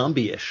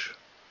zombie-ish.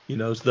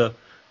 As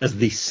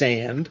the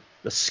sand,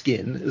 the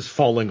skin is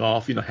falling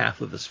off,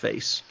 half of his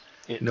face.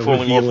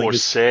 Falling off or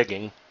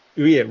sagging.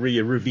 Yeah,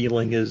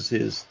 revealing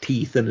his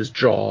teeth and his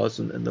jaws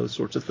and those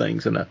sorts of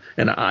things, and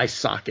an eye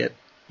socket.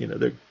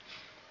 I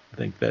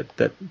think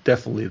that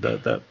definitely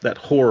that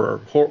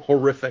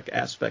horrific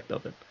aspect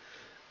of it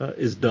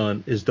is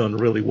done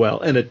really well,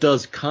 and it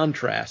does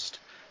contrast.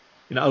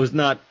 I was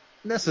not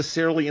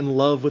necessarily in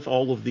love with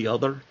all of the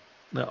other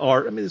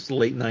art. I mean, it's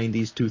late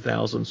 90s,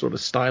 2000 sort of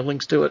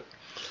stylings to it,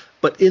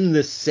 but in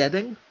this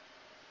setting,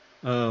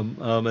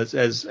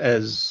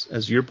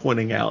 as you're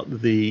pointing out,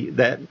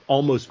 that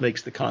almost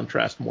makes the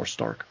contrast more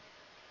stark.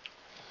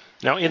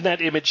 Now, in that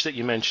image that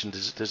you mentioned,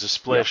 there's a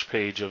splash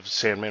page of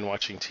Sandman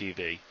watching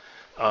TV,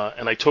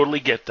 and I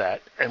totally get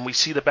that. And we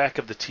see the back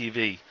of the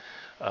TV.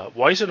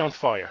 Why is it on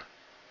fire?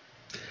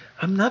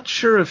 I'm not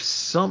sure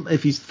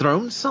if he's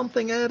thrown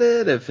something at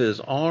it, if his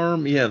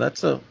arm. Yeah,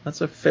 that's a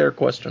fair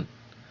question.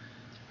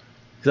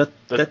 That's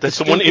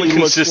the one distinctly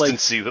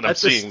inconsistency that I'm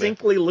seeing there. That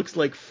distinctly looks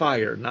like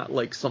fire, not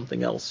like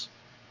something else.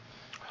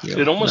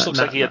 It almost looks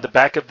like he had the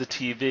back of the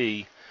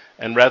TV,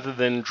 and rather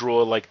than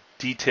draw like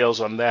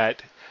details on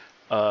that,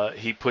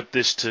 he put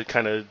this to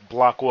kind of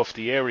block off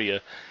the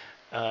area.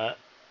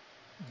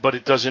 But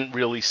it doesn't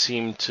really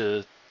seem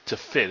to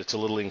fit. It's a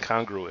little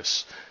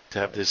incongruous to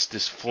have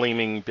this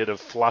flaming bit of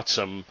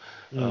flotsam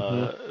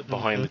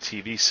behind the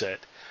TV set.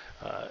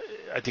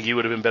 I think he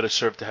would have been better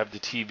served to have the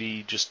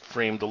TV just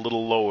framed a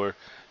little lower,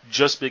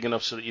 just big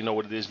enough so that you know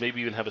what it is.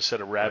 Maybe even have a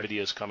set of rabbit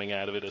ears coming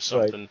out of it or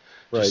something,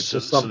 right.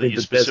 Just so that you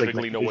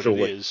specifically know what it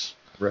is.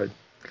 Right.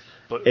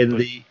 But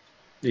the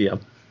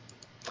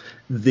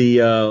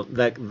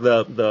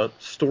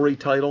story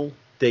title,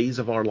 Days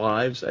of Our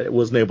Lives, I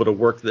wasn't able to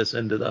work this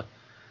into the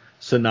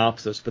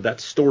synopsis, but that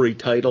story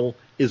title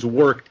is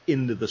worked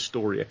into the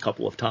story a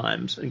couple of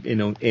times,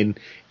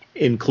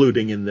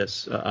 including in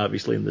this,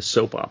 obviously in the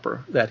soap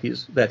opera that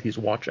he's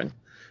watching.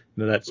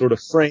 That sort of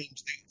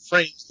frames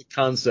the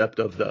concept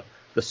of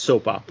the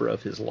soap opera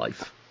of his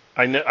life.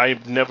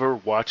 I've never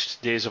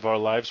watched Days of Our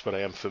Lives, but I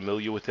am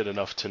familiar with it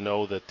enough to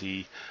know that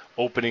the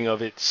opening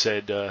of it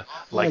said,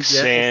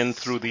 sand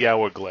through the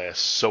hourglass,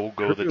 so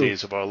go the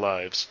days of our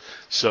lives.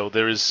 So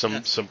there is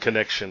some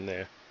connection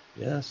there.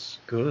 Yes,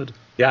 good.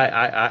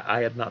 Yeah,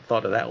 I had not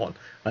thought of that one.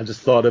 I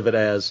just thought of it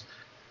as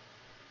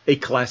a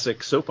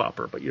classic soap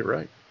opera, but you're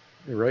right.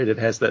 You're right. It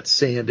has that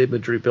sand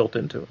imagery built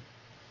into it.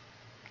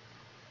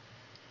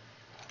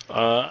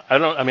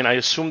 I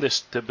assume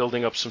they're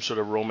building up some sort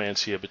of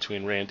romance here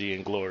between Randy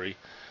and Glory.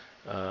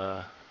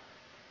 But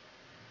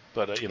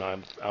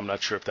I'm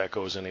not sure if that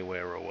goes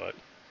anywhere or what.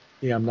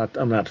 Yeah, I'm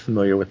not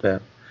familiar with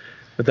that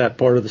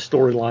part of the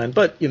storyline.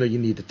 But you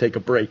need to take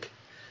a break,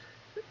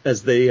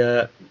 as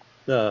they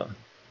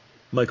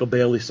Michael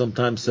Bailey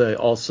sometimes say,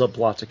 all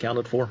subplots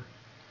accounted for.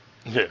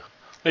 Yeah,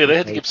 they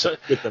had to give.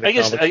 I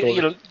guess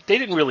they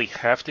didn't really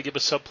have to give a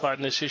subplot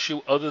in this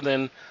issue, other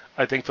than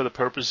I think for the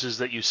purposes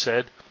that you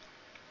said,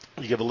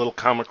 you give a little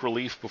comic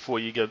relief before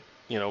you get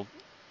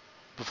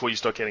before you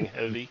start getting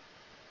heavy.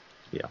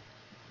 Yeah.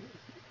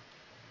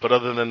 But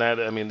other than that,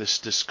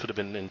 this could have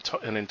been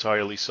an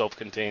entirely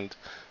self-contained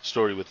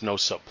story with no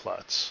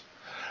subplots.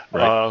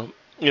 Right.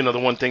 The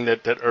one thing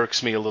that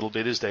irks me a little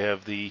bit is they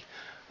have the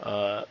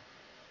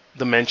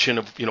mention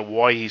of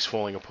why he's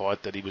falling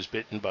apart, that he was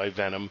bitten by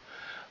venom,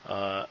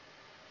 but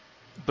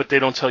they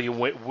don't tell you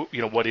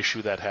what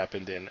issue that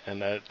happened in,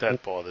 and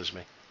that bothers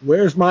me.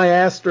 Where's my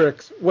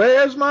asterisk?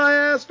 Where's my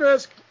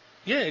asterisk?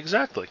 Yeah,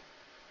 exactly.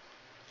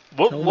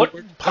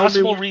 What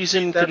possible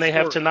reason can they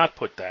have to not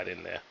put that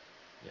in there?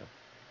 Yeah.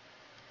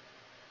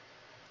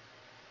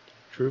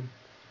 True.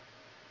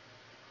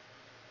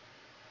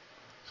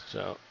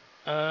 So,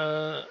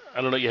 I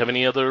don't know. You have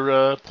any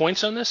other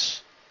points on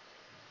this?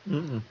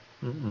 Mm-mm.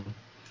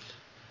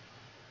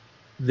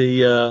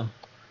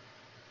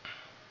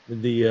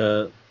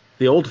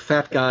 The old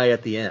fat guy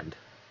at the end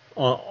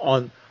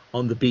on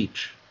the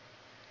beach.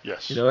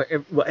 Yes.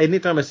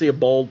 Anytime I see a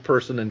bald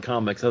person in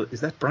comics,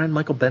 is that Brian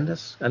Michael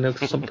Bendis? I know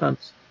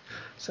sometimes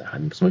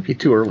this might be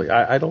too early.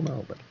 I don't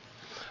know, but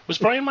was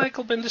Brian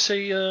Michael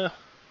Bendis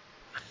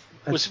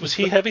was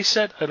he heavy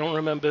set? I don't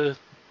remember.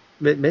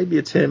 Maybe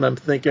it's him. I'm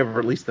thinking of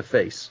at least the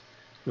face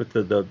with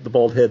the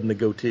bald head and the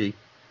goatee.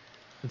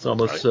 It's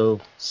almost so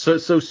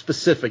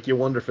specific. You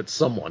wonder if it's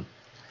someone.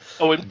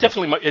 Oh, it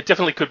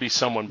definitely could be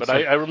someone. But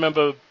I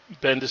remember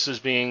Bendis as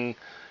being,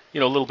 a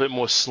little bit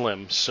more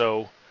slim.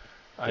 So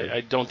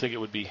I don't think it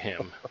would be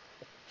him.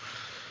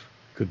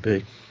 Could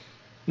be.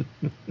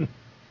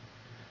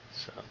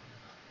 So,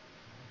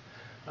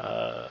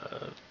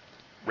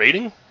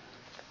 rating?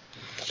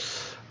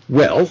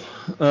 Well,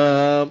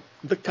 the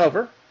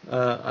cover.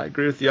 I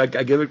agree with you. I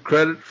give it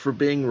credit for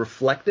being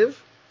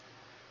reflective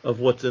of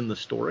what's in the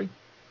story.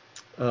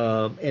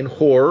 And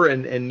horror,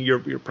 and you're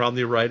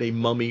probably right, a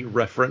mummy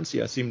reference.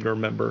 Yeah, I seem to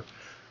remember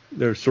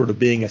there sort of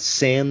being a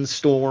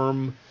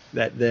sandstorm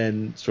that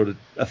then sort of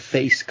a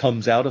face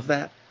comes out of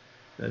that.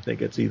 I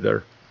think it's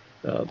either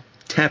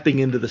tapping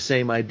into the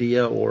same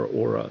idea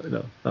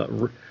or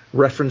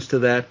reference to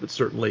that, but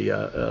certainly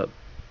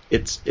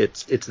it's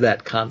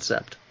that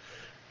concept.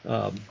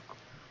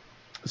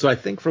 So I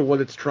think for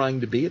what it's trying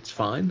to be, it's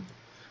fine.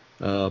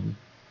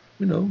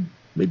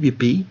 Maybe a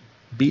B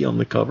on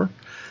the cover.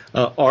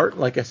 Art,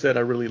 like I said,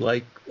 I really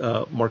like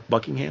Mark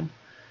Buckingham,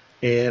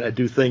 and I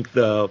do think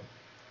the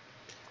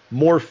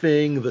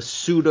morphing, the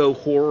pseudo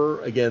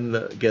horror, again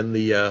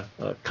the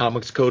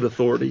Comics Code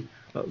Authority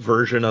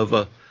version of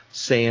a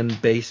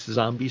sand-based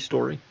zombie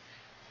story.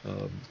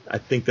 I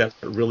think that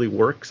really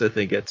works. I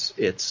think it's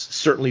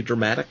certainly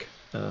dramatic,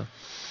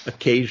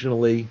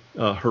 occasionally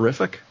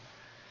horrific.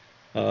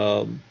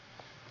 That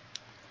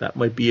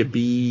might be a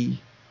B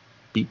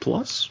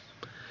plus.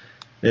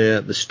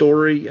 The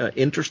story,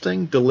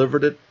 interesting,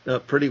 delivered it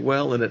pretty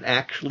well, and it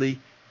actually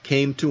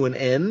came to an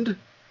end.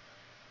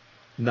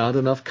 Not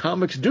enough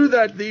comics do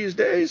that these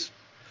days.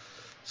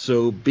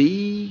 So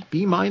B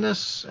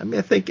minus.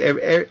 I think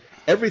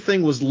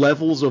everything was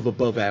levels of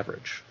above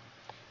average.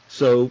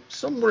 So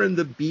somewhere in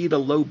the B to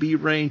low B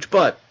range,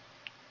 but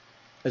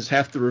as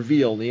have to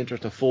reveal in the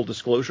interest of full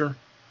disclosure,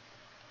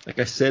 like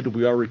I said,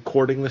 we are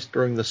recording this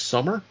during the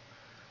summer,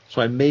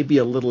 so I may be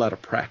a little out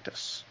of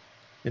practice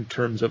in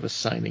terms of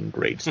assigning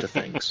grades to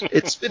things.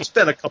 It's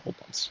been a couple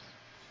months.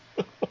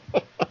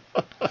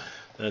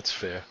 That's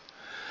fair.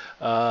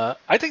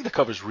 I think the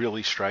cover's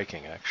really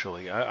striking,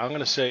 actually. I'm going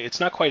to say it's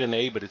not quite an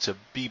A, but it's a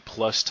B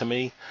plus to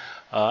me.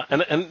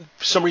 And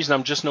for some reason,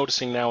 I'm just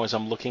noticing now as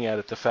I'm looking at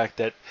it the fact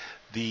that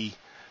the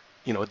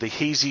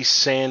hazy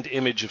sand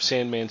image of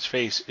Sandman's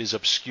face is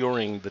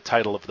obscuring the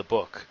title of the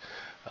book,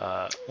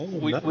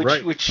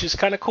 which is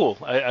kind of cool.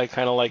 I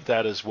kind of like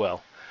that as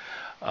well.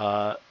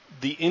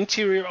 The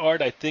interior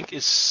art, I think,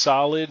 is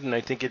solid, and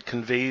I think it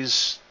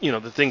conveys,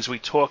 the things we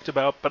talked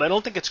about, but I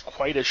don't think it's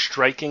quite as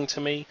striking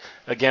to me.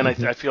 Again,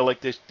 I feel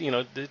like there's,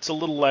 it's a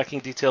little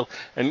lacking detail,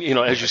 and,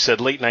 as you said,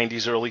 late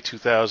 90s, early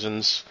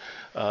 2000s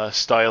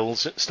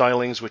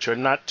stylings, which are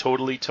not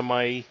totally to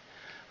my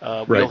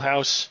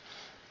wheelhouse,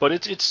 but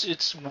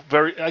it's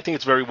very, I think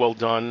it's very well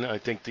done. I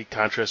think the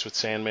contrast with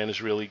Sandman is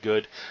really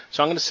good,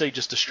 so I'm going to say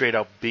just a straight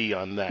out B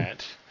on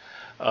that.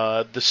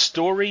 The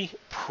story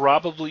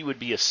probably would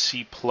be a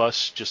C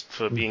plus just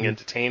for being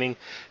entertaining,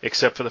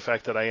 except for the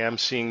fact that I am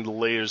seeing the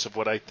layers of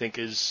what I think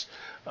is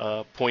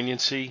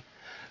poignancy.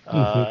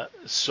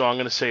 So I'm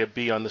going to say a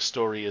B on the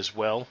story as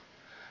well.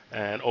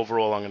 And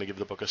overall, I'm going to give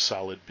the book a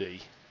solid B,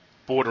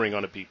 bordering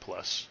on a B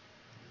plus.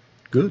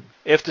 Good.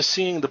 After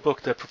seeing the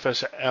book that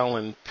Professor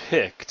Allen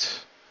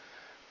picked,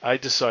 I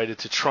decided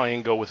to try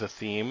and go with a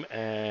theme,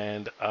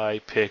 and I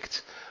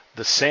picked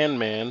The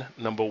Sandman,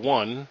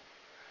 #1.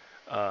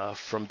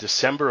 From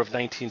December of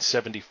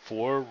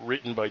 1974,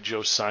 written by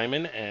Joe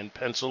Simon and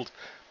penciled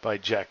by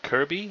Jack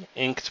Kirby,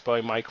 inked by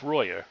Mike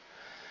Royer.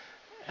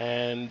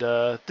 And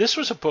this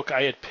was a book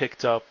I had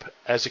picked up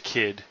as a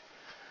kid,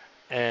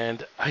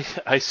 and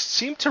I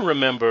seem to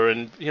remember,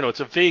 and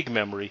it's a vague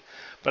memory,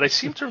 but I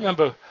seem to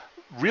remember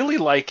really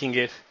liking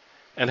it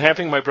and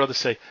having my brother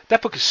say,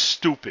 "That book is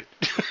stupid."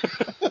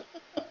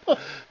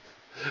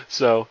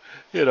 So,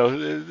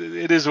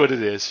 it is what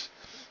it is.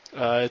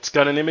 It's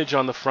got an image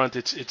on the front. Go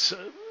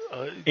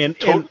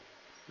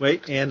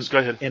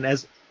ahead.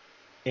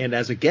 And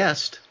as a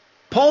guest,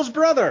 Paul's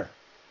brother.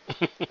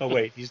 Oh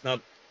wait, he's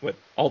not. What?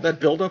 All that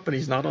build up and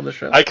he's not on the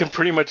show. I can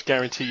pretty much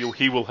guarantee you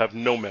he will have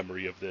no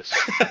memory of this.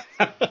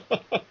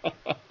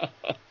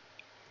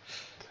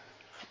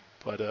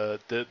 But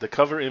the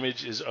cover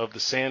image is of the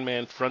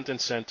Sandman front and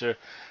center,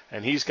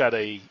 and he's got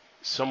a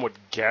somewhat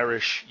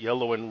garish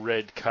yellow and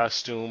red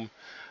costume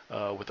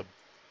with a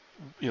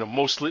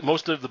most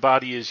of the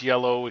body is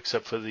yellow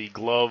except for the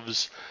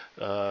gloves,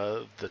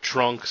 the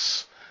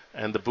trunks,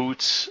 and the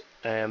boots,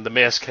 and the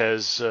mask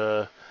has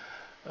a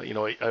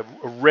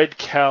red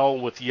cowl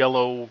with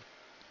yellow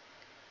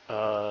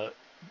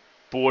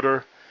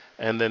border,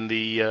 and then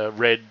the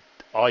red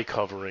eye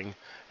covering,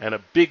 and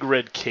a big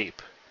red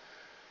cape.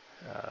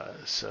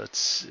 So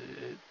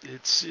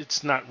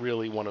it's not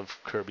really one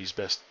of Kirby's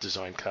best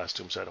designed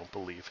costumes, I don't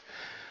believe.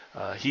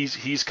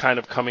 He's kind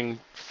of coming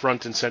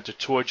front and center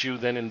towards you.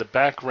 Then in the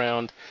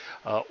background,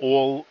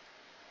 all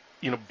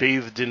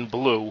bathed in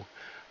blue,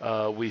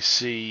 we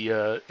see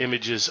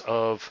images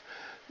of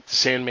the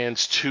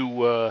Sandman's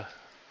two.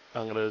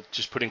 I'm going to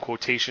just put in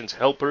quotations,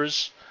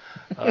 helpers,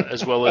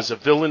 as well as a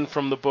villain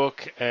from the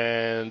book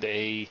and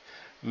a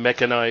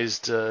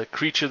mechanized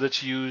creature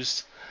that's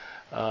used.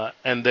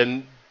 And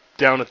then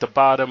down at the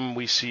bottom,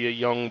 we see a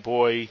young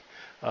boy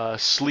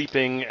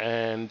sleeping,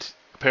 and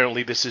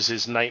apparently this is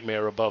his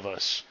nightmare above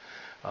us.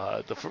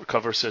 The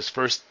cover says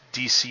first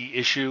DC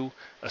issue,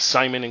 a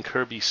Simon and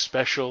Kirby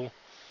special,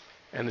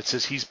 and it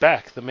says he's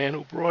back, the man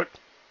who brought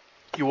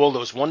you all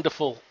those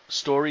wonderful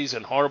stories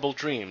and horrible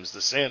dreams,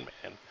 the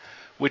Sandman.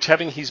 Which,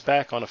 having he's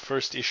back on a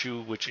first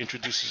issue which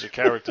introduces a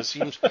character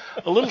seems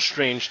a little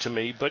strange to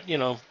me, but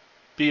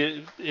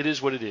it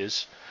is what it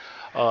is.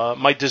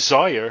 My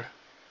desire,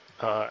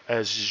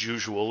 as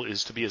usual,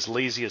 is to be as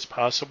lazy as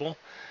possible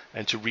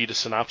and to read a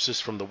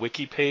synopsis from the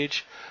wiki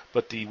page,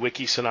 but the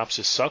wiki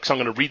synopsis sucks. I'm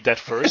going to read that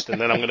first,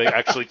 and then I'm going to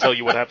actually tell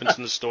you what happens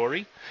in the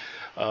story.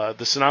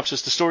 The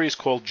story is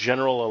called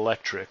General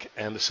Electric,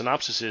 and the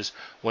synopsis is,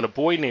 when a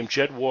boy named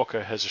Jed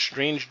Walker has a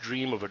strange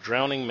dream of a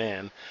drowning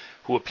man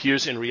who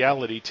appears in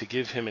reality to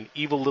give him an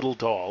evil little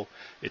doll,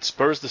 it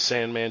spurs the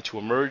Sandman to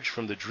emerge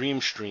from the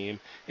dream stream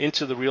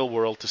into the real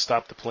world to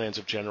stop the plans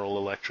of General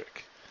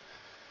Electric.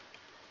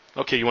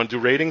 Okay, you want to do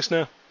ratings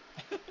now?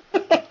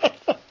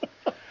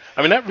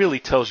 I mean, that really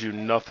tells you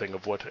nothing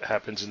of what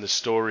happens in the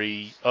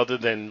story other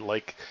than,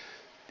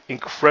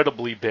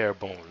 incredibly bare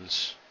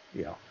bones.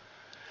 Yeah.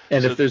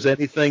 And if there's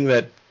anything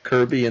that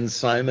Kirby and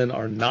Simon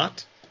are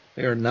not,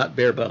 they are not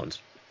bare bones.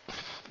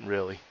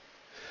 Really.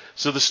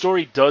 So the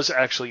story does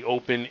actually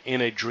open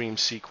in a dream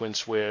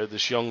sequence where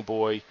this young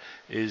boy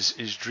is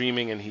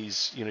dreaming, and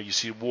he's, you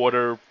see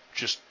water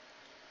just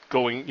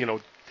going,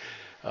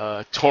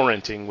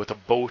 torrenting with a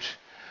boat,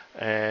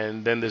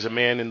 and then there's a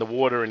man in the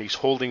water, and he's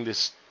holding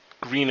this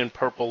green and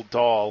purple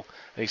doll,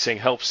 and he's saying,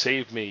 "Help,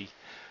 save me."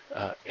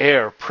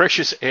 air,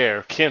 precious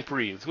air, can't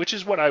breathe, which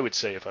is what I would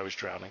say if I was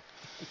drowning.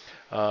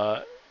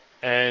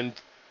 And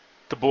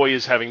the boy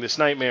is having this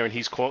nightmare, and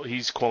he's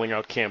calling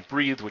out "can't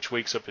breathe," which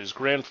wakes up his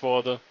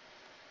grandfather.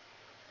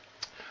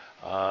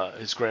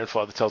 His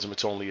grandfather tells him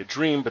it's only a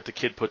dream, but the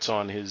kid puts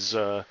on his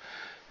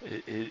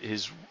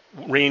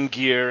rain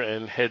gear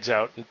and heads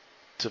out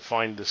to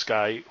find this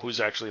guy who's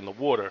actually in the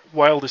water.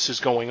 While this is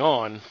going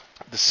on,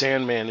 the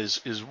Sandman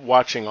is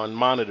watching on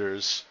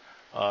monitors,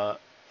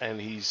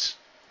 and he's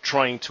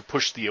trying to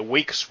push the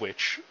awake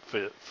switch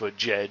for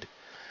Jed.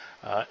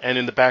 And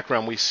in the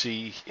background, we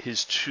see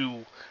his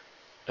two,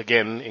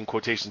 again, in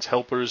quotations,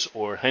 helpers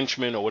or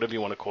henchmen or whatever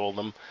you want to call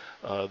them,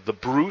 the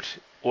Brute,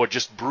 or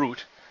just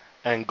Brute,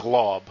 and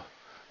Glob.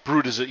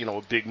 Brute is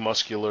a big,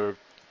 muscular,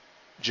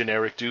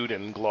 generic dude,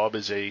 and Glob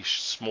is a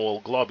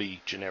small, globby,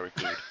 generic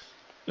dude.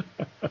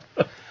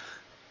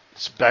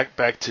 So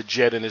back to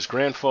Jed and his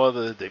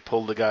grandfather. They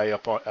pull the guy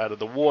up out of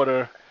the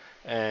water,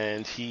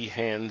 and he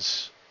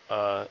hands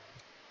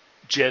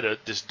Jed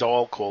this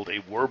doll called a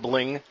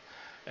Warbling,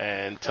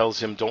 and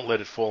tells him don't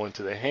let it fall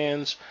into their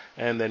hands,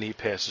 and then he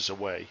passes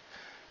away.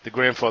 The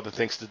grandfather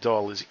thinks the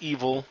doll is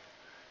evil,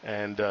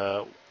 and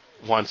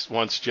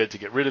wants Jed to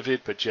get rid of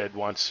it, but Jed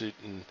wants it,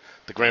 and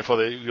the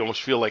grandfather, you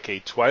almost feel like a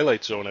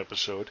Twilight Zone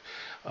episode,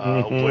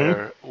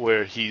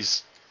 where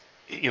he's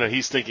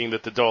thinking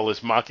that the doll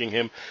is mocking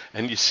him,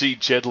 and you see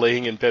Jed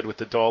laying in bed with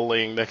the doll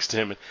laying next to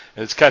him,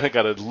 and it's kind of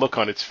got a look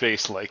on its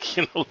face like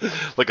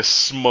like a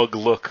smug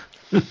look.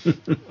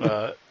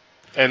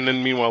 And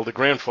then meanwhile the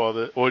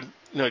grandfather,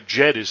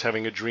 Jed is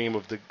having a dream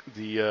of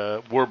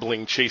the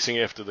Warbling chasing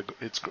after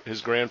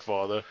his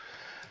grandfather,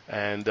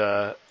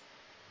 and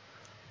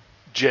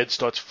Jed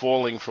starts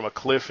falling from a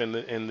cliff in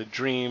the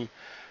dream,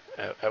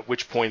 at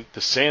which point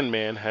the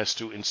Sandman has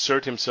to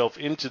insert himself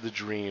into the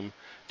dream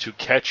to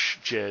catch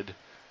Jed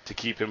to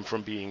keep him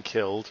from being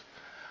killed.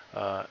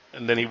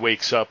 And then he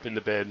wakes up in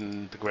the bed,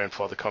 and the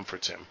grandfather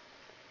comforts him.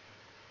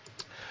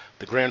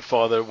 The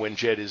grandfather, when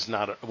Jed is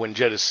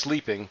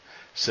sleeping,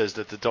 says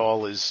that the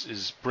doll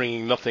is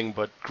bringing nothing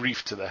but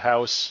grief to the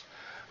house,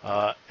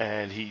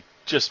 and he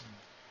just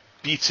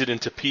beats it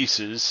into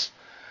pieces,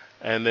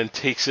 and then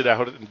takes it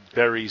out and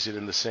buries it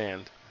in the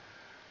sand.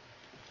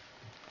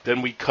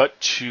 Then we cut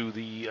to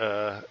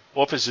the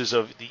offices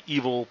of the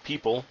evil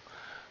people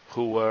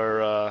who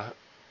are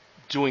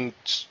doing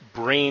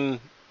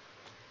brain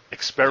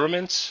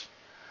experiments,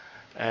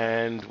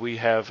 and we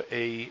have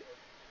a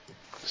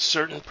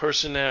certain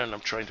person there, and I'm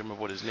trying to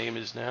remember what his name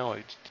is now.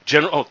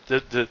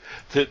 The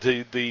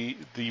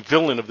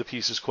villain of the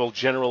piece is called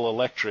General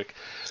Electric,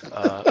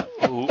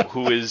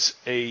 who is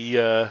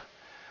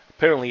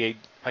apparently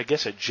a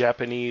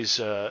Japanese,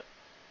 I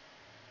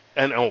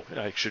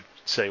should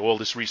say all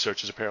this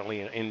research is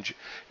apparently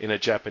in a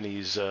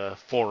Japanese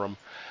forum,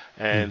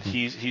 and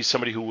he's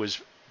somebody who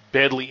was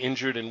badly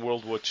injured in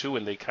World War II,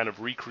 and they kind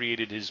of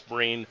recreated his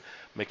brain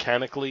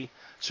mechanically,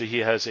 so he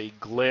has a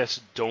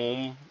glass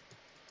dome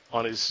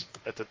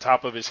at the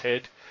top of his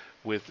head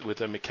with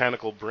a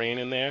mechanical brain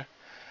in there,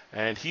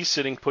 and he's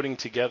putting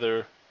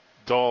together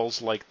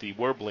dolls like the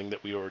Warbling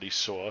that we already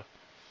saw,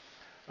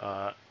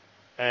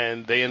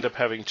 and they end up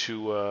having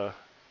to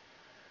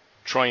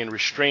try and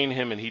restrain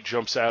him, and he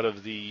jumps out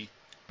of the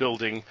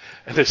building,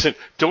 and they said,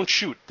 "Don't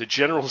shoot, the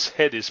general's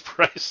head is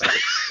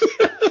priceless."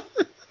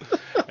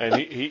 And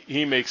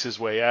he makes his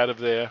way out of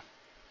there.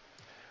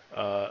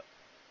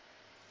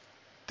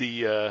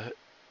 The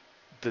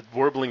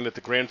Warbling that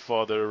the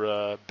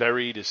grandfather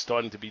buried is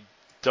starting to be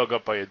dug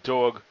up by a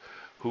dog,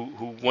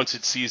 who once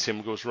it sees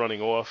him goes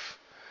running off.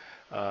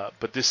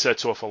 But this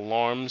sets off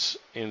alarms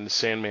in the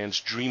Sandman's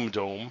dream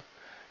dome,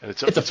 and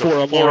it's a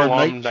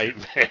four-alarm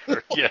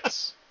nightmare.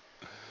 Yes.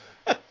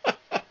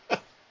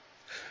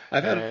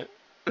 I've had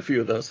a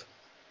few of those.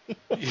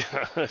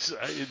 Yeah,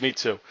 me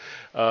too.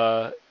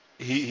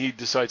 He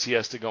decides he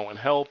has to go and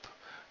help,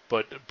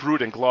 but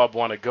Brute and Glob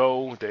want to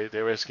go.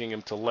 They're asking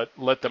him to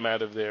let them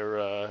out of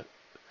their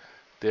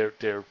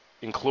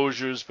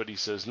enclosures, but he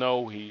says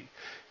no. He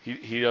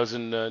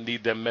doesn't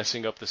need them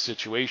messing up the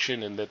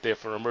situation, and that they're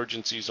for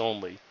emergencies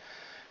only.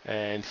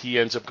 And he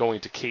ends up going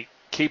to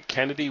Cape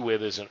Kennedy, where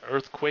there's an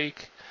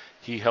earthquake.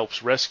 He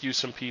helps rescue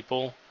some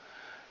people,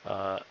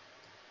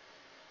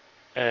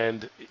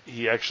 and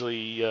he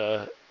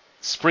actually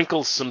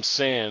sprinkles some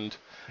sand,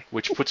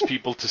 which puts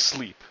people to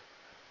sleep.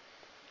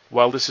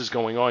 While this is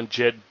going on,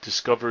 Jed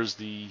discovers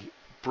the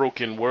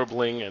broken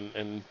Warbling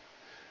and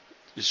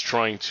is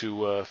trying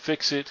to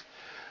fix it.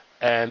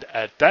 And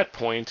at that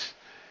point,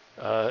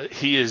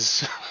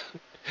 he's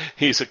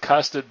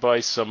accosted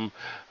by some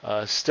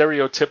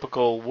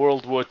stereotypical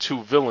World War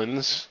II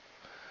villains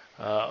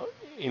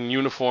in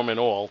uniform and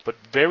all, but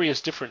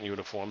various different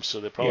uniforms, so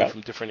they're probably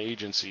from different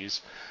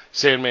agencies.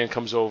 Sandman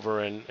comes over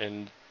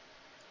and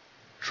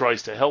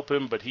tries to help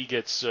him, but he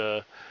gets...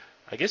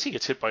 I guess he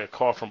gets hit by a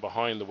car from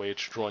behind the way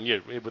it's drawn. Yeah,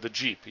 with a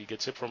Jeep. He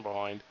gets hit from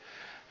behind.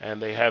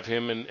 And they have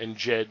him and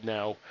Jed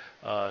now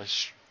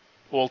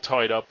all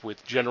tied up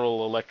with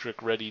General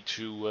Electric ready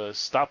to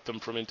stop them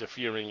from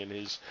interfering in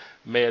his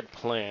mad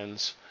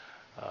plans.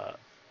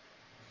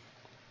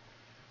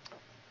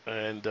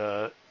 And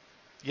the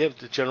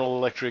General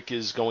Electric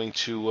is going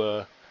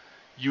to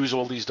use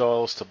all these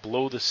dolls to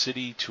blow the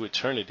city to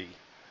eternity.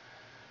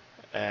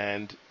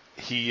 And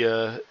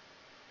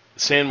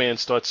Sandman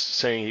starts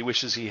saying he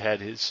wishes he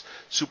had his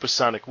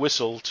supersonic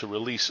whistle to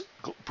release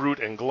Brute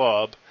and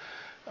Glob,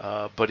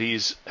 but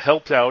he's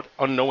helped out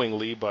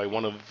unknowingly by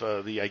one of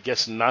the, I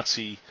guess,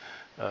 Nazi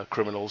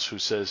criminals who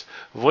says,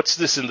 "What's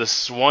this in the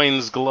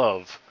swine's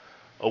glove?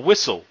 A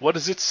whistle. What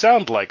does it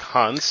sound like,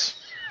 Hans?"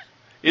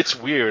 It's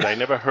weird. I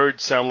never heard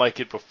sound like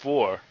it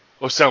before,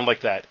 or sound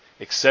like that,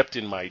 except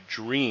in my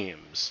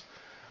dreams.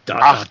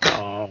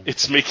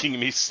 It's making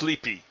me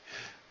sleepy.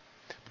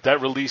 That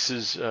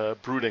releases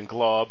Brute and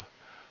Glob,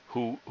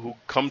 who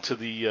come to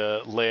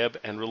the lab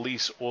and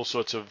release all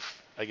sorts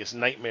of, I guess,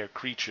 nightmare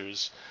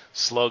creatures,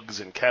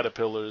 slugs and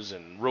caterpillars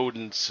and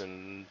rodents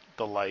and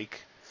the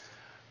like.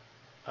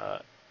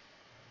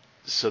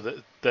 So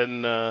that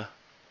then the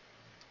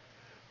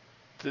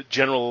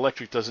General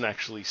Electric doesn't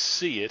actually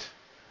see it.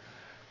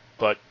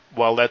 But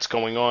while that's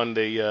going on,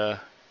 they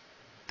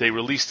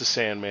release the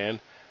Sandman,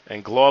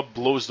 and Glob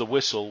blows the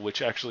whistle,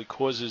 which actually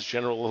causes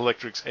General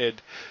Electric's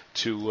head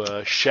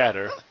to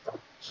shatter.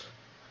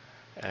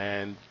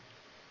 And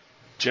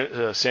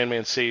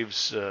Sandman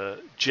saves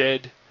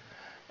Jed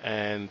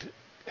and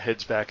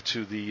heads back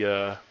to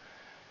the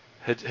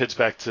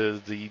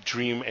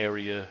dream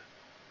area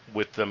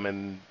with them,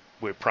 and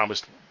we're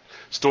promised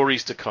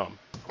stories to come.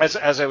 As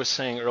I was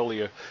saying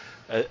earlier.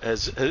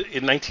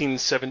 In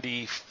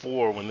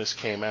 1974, when this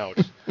came out,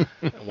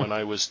 when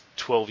I was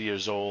 12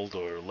 years old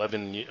or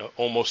 11,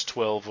 almost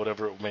 12,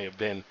 whatever it may have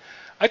been,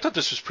 I thought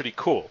this was pretty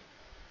cool.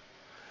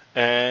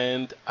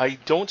 And I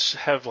don't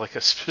have like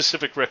a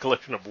specific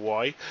recollection of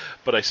why,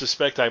 but I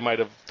suspect I might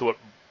have thought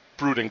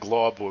Brute and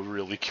Glob were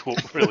really cool,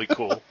 really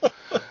cool.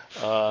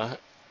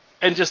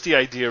 And just the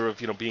idea of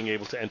being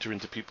able to enter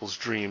into people's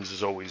dreams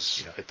is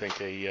always, I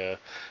think, a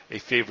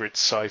favorite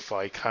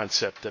sci-fi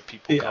concept that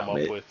people come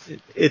up with.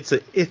 It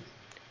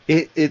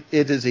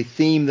is a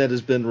theme that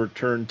has been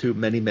returned to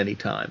many, many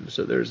times.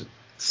 So there's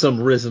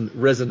some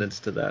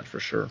resonance to that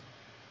for sure.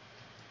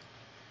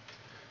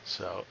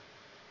 So,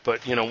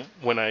 but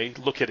when I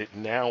look at it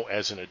now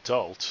as an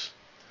adult,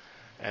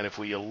 and if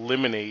we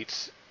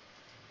eliminate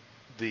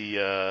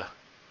the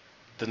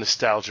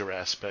nostalgia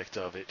aspect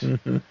of it.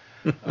 Mm-hmm.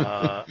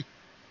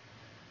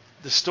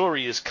 The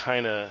story is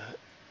kind of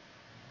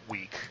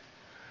weak.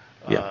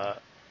 Yeah.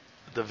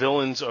 The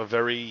villains are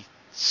very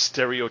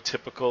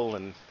stereotypical,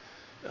 and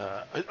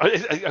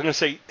I'm going to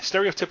say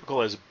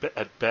stereotypical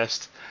at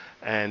best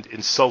and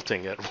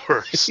insulting at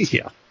worst.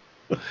 Yeah.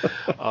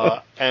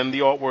 And the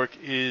artwork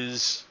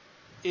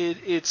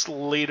it's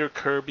later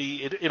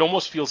Kirby. It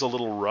almost feels a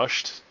little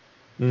rushed,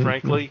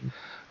 frankly.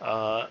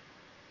 I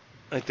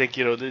think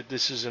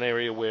this is an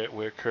area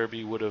where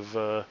Kirby would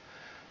have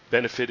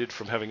benefited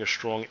from having a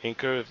strong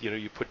inker.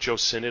 You put Joe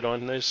Sinnott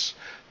on this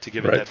to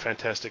give it that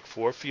Fantastic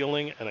Four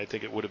feeling, and I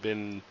think it would have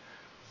been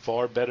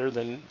far better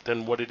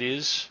than what it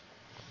is.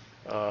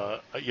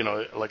 Like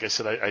I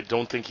said, I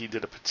don't think he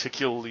did a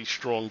particularly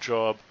strong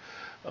job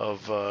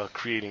of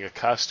creating a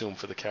costume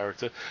for the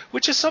character,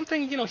 which is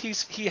something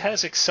he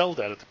has excelled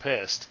at the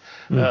past,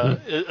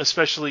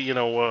 especially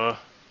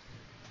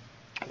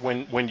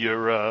when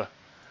you're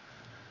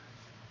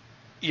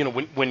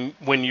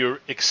when you're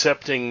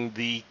accepting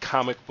the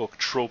comic book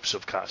tropes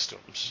of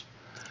costumes.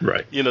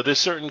 Right. There's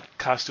certain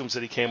costumes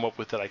that he came up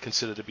with that I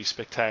consider to be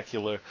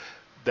spectacular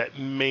that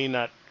may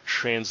not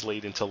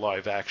translate into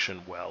live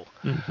action well.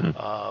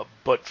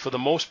 But for the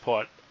most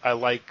part, I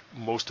like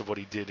most of what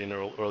he did in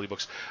early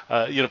books.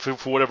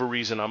 For whatever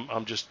reason,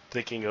 I'm just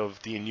thinking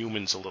of the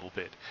Inhumans a little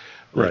bit.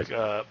 Like,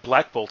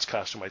 Black Bolt's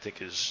costume, I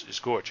think,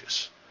 is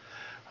gorgeous.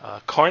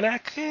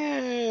 Karnak,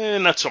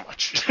 not so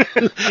much.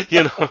 And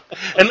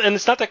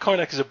it's not that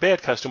Karnak is a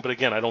bad costume, but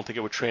again, I don't think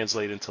it would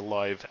translate into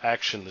live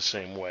action the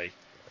same way.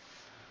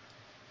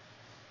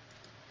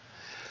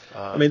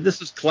 I mean, this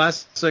is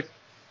classic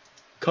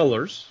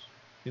colors,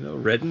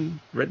 red and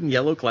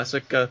yellow,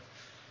 classic,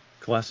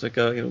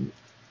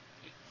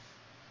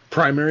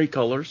 primary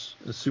colors,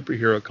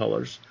 superhero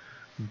colors,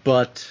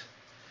 but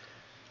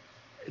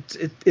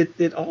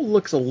it all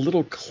looks a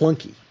little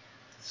clunky.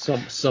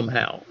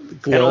 Somehow.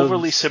 Gloves, and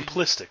overly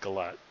simplistic a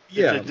lot.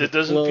 Yeah. It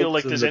doesn't feel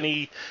like there's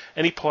any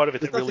part of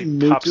it that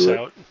really pops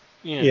out.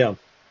 Yeah.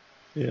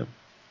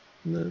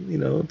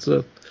 It's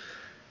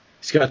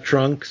he's got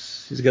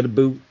trunks, he's got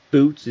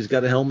boots, he's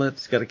got a helmet,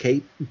 he's got a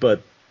cape,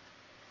 but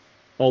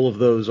all of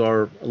those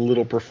are a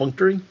little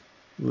perfunctory,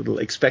 a little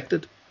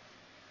expected.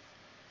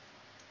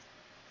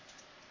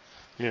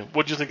 Yeah.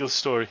 What do you think of the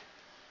story?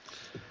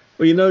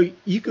 Well,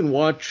 you can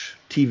watch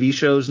TV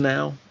shows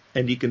now,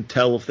 and you can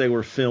tell if they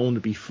were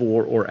filmed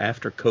before or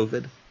after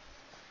COVID.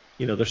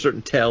 There's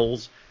certain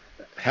tells,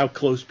 how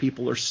close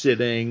people are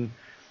sitting,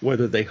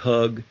 whether they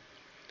hug.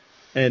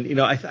 And,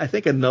 I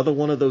think another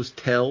one of those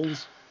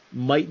tells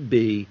might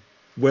be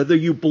whether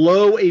you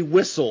blow a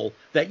whistle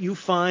that you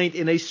find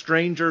in a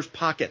stranger's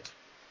pocket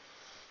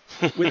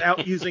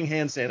without using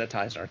hand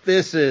sanitizer.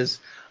 This is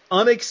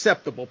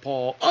unacceptable,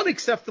 Paul.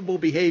 Unacceptable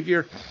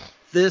behavior.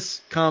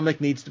 This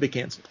comic needs to be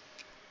canceled.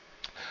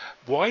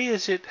 Why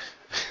is it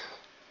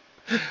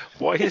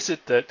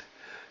that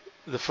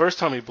the first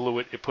time he blew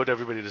it, it put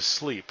everybody to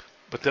sleep,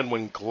 but then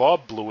when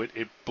Glob blew it,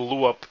 it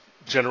blew up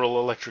General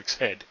Electric's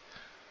head?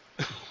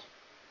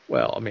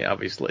 Well, I mean,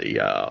 obviously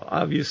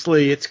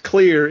it's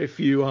clear if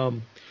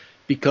you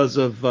because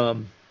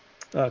of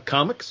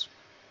comics.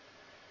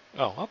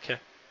 Oh, okay.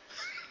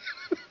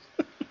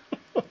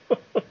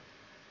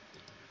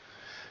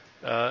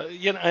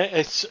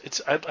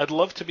 I'd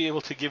love to be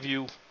able to give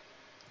you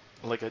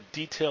like a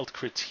detailed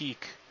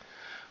critique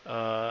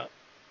and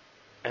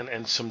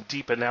some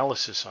deep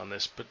analysis on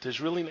this, but there's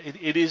really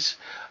it is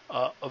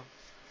a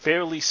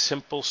fairly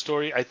simple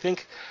story. I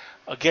think,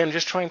 again,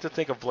 just trying to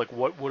think of like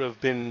what would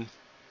have been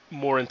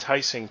more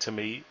enticing to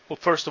me. Well,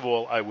 first of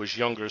all, I was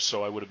younger,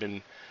 so I would have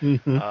been,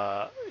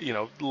 I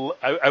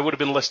would have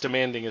been less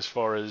demanding as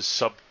far as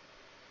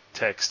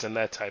subtext and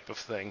that type of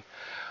thing.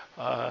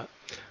 I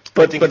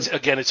think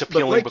it's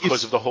appealing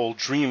because of the whole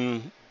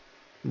dream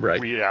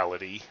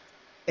reality.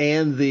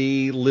 And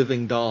the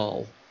living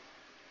doll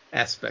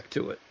aspect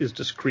to it is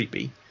just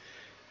creepy.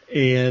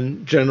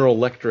 And General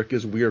Electric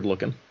is weird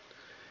looking.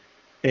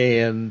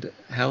 And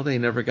how they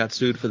never got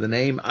sued for the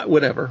name,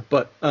 whatever.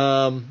 But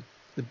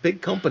the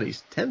big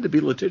companies tend to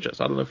be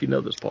litigious. I don't know if you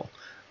know this, Paul.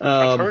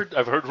 I've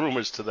heard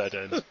rumors to that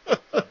end.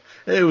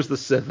 It was the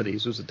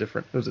 70s.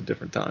 It was a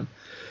different time.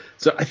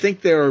 So I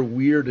think there are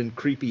weird and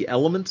creepy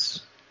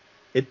elements.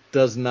 It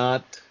does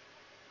not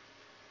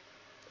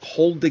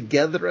hold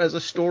together as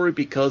a story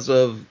because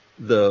of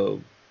the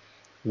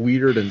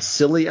weird and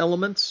silly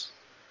elements.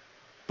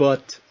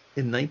 But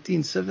in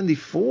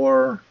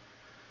 1974,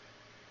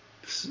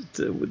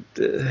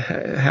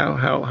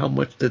 how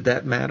much did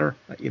that matter?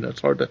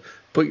 It's hard to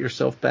put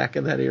yourself back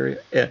in that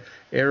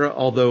era.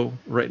 Although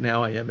right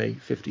now I am a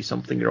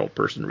 50-something-year-old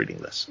person reading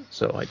this,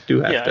 so I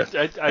do have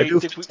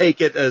to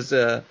take it as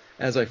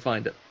I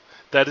find it.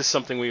 That is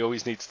something we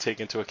always need to take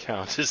into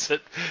account, is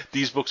that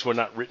these books were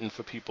not written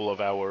for people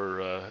of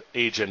our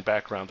age and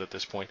background at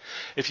this point.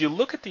 If you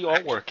look at the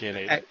artwork in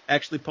it...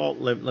 Actually, Paul,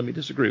 let me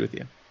disagree with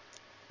you.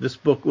 This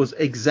book was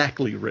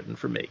exactly written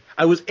for me.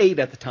 I was 8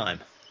 at the time.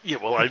 Yeah,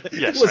 well, I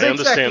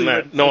understand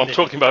that. No, I'm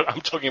talking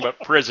about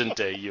present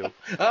day you.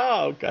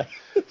 Oh, okay.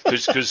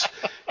 Because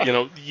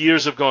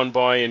years have gone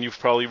by, and you've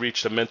probably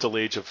reached a mental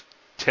age of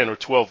 10 or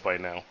 12 by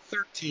now.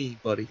 13,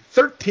 buddy.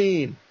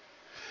 13.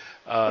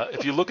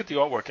 If you look at the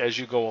artwork as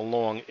you go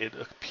along, it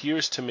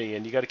appears to me,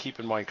 and you got to keep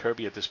in mind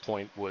Kirby at this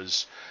point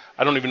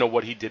I don't even know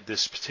what he did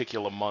this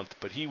particular month,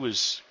 but he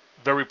was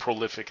very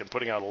prolific and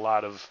putting out a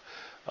lot of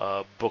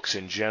books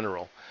in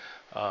general.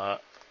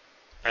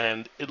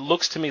 And it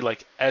looks to me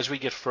like as we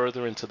get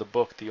further into the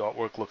book, the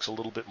artwork looks a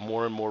little bit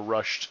more and more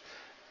rushed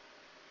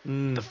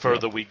the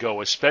further we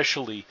go,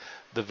 especially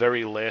the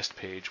very last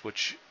page,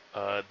 which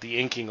the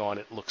inking on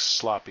it looks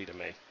sloppy to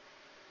me.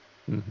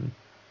 Mm-hmm.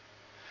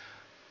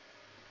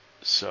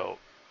 So,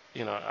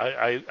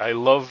 I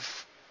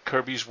love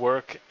Kirby's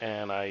work,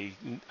 and I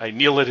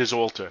kneel at his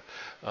altar.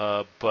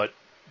 But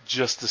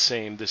just the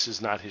same, this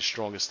is not his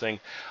strongest thing.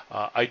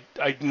 I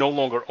no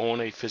longer own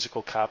a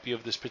physical copy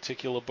of this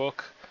particular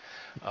book.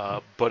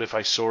 But if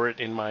I saw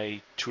it in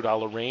my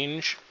 $2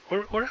 range,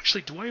 or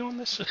actually, do I own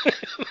this? I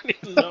don't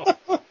even know.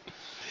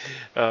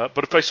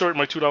 But if I saw it in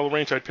my $2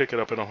 range, I'd pick it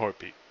up in a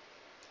heartbeat.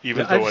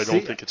 Even though I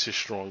don't think it's his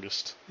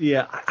strongest.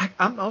 Yeah,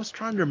 I was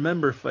trying to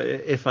remember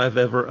if I've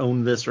ever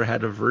owned this or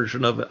had a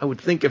version of it. I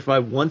would think if I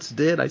once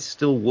did, I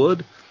still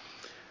would,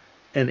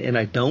 and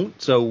I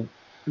don't. So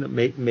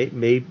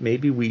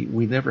maybe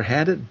we never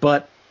had it,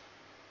 but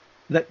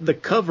that the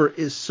cover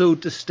is so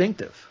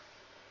distinctive.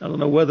 I don't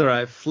know whether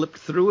I've flipped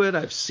through it,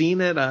 I've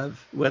seen it,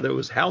 whether it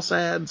was house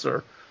ads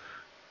or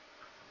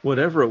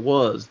whatever it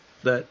was,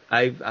 that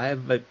I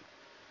have a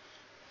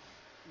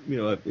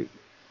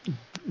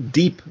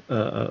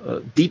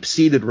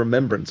deep-seated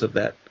remembrance of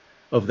that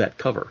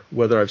cover,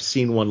 whether I've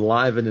seen one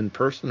live and in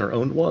person or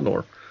owned one,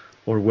 or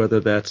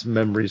whether that's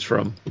memories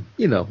from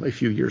a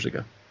few years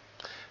ago.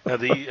 Now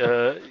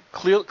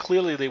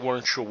clearly they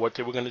weren't sure what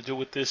they were going to do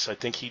with this. I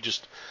think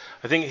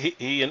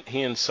he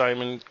and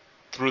Simon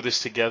threw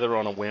this together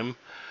on a whim,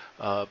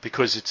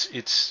 because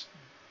it's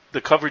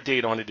the cover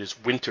date on it is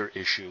winter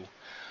issue,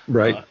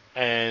 right?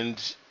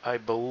 And I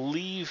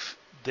believe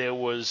there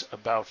was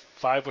about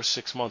 5 or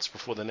 6 months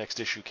before the next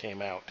issue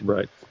came out.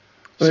 Right.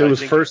 So it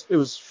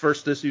was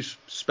first issue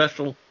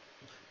special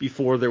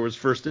before there was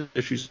first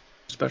issue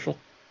special.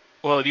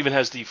 Well, it even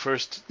has the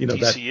first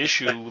DC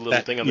issue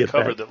thing on the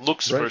cover that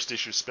looks first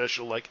issue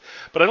special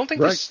but I don't think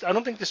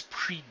this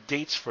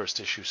predates first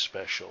issue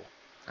special.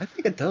 I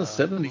think it does.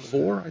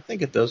 74. I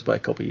think it does by a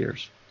couple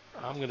years.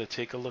 I'm going to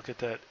take a look at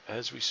that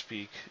as we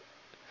speak.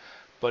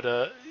 But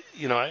I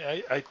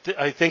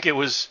think it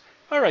was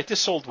all right. This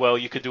sold well.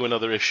 You could do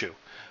another issue.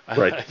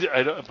 Right.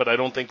 But I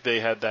don't think they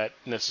had that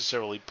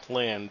necessarily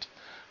planned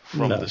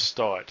from the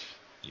start.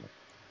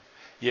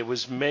 Yeah, it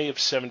was May of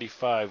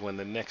 75 when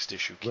the next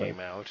issue came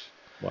out.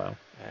 Wow.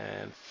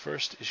 And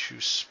first issue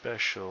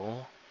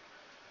special.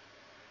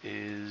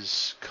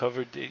 is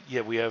covered.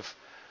 Yeah, we have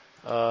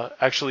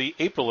actually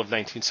April of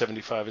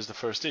 1975 is the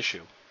first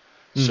issue.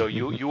 So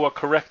you are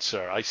correct,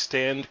 sir. I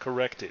stand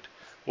corrected.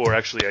 Or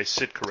actually, I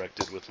sit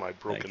corrected with my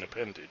broken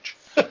appendage.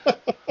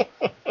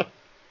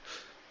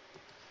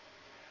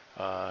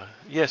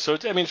 Yeah, so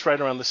it's right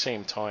around the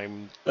same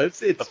time,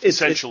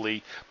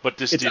 essentially. But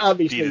this it's did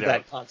obviously beat it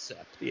that out.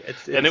 concept. Yeah,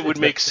 And it would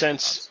make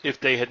sense concept. if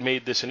they had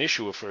made this an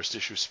issue, a first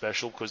issue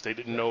special, because they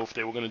didn't know if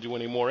they were going to do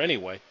any more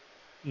anyway.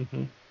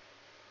 Mm-hmm.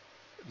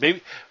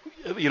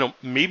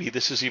 Maybe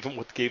this is even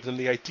what gave them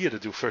the idea to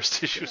do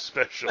first issue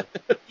special.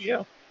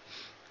 Yeah.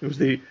 It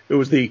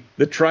was the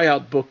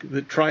tryout book,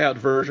 the tryout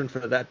version for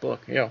that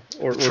book. Yeah.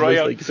 Or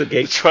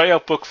the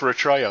tryout book for a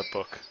tryout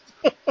book.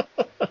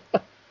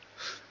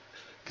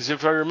 Because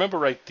if I remember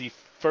right, the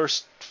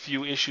first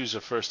few issues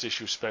of first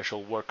issue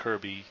special were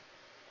Kirby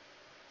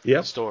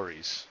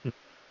stories.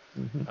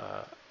 Mm-hmm.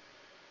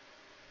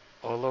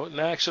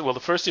 The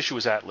first issue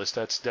was Atlas.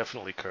 That's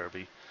definitely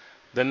Kirby.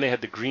 Then they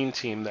had the Green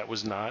Team that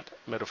was not.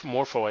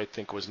 Metamorpho, I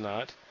think, was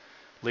not.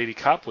 Lady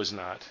Cop was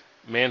not.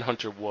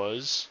 Manhunter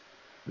was.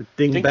 The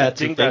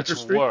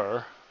Dingbats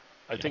were.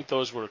 I think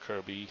those were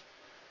Kirby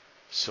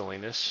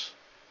silliness.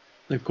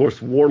 And of course,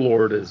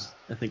 Warlord is,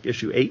 I think,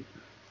 issue 8.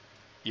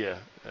 Yeah,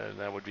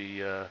 that would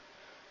be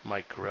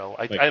Mike Grell.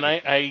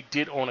 I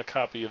did own a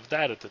copy of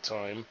that at the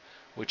time,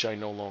 which I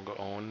no longer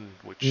own,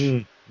 which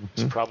is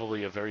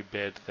probably a very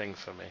bad thing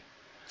for me.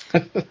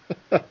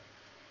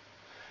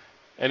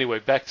 Anyway,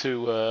 back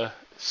to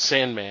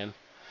Sandman.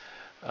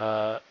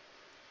 I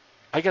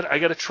got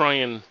to try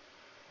and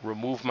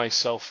remove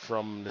myself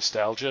from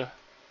nostalgia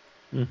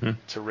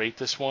to rate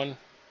this one,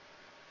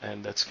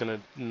 and that's gonna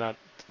not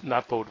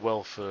bode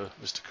well for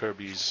Mr.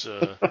 Kirby's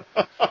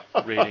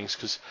ratings,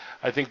 because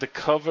I think the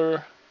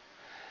cover,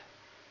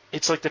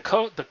 it's like the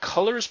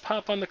colors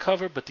pop on the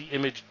cover, but the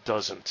image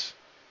doesn't.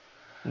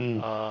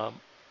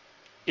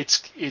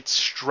 It's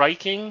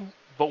striking,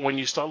 but when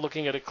you start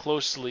looking at it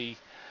closely,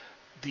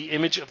 the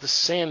image of the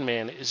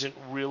Sandman isn't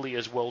really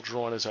as well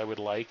drawn as I would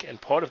like,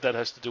 and part of that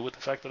has to do with the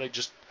fact that I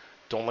just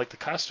don't like the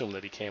costume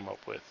that he came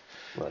up with.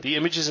 Right. The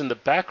images in the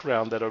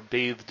background that are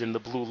bathed in the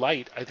blue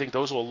light, I think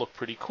those all look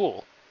pretty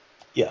cool.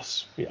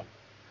 Yes, yeah.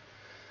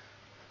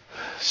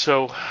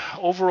 So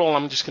overall,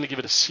 I'm just going to give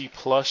it a C+,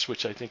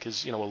 which I think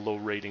is a low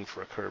rating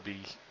for a Kirby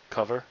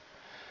cover.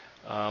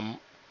 The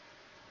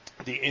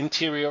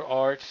interior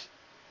art,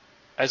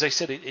 as I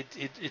said,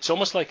 it's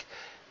almost like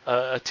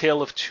a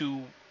tale of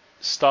two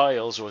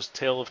styles, or a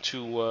tale of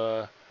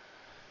two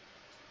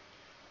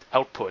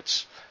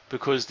outputs,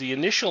 because the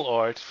initial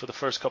art for the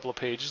first couple of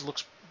pages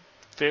looks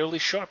fairly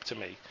sharp to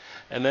me,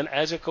 and then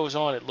as it goes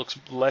on, it looks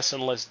less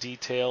and less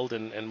detailed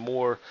and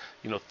more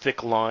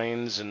thick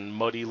lines and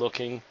muddy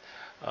looking.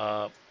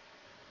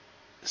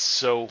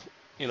 So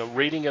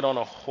rating it on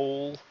a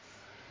whole,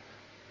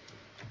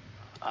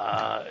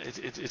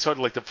 it's hard.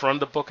 Like the front of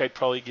the book, I'd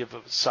probably give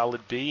a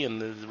solid B,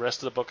 and the rest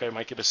of the book I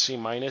might give a C-.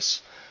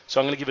 So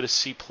I'm going to give it a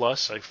C+.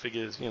 I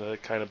figure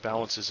it kind of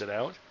balances it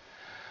out.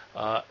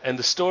 And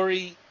the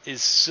story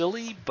is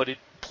silly, but it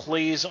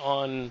plays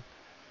on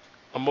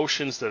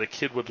emotions that a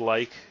kid would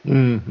like,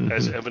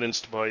 as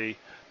evidenced by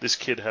this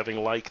kid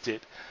having liked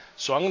it.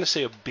 So I'm going to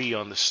say a B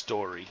on the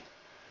story,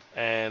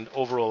 and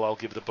overall I'll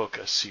give the book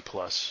a C+.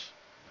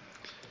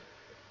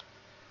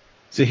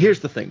 So here's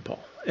the thing,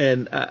 Paul,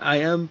 and I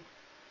am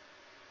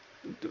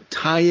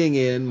tying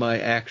in my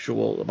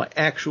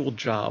actual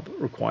job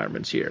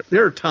requirements here.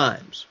 There are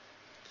times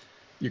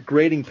you're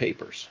grading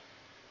papers,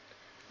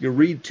 you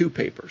read 2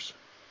 papers,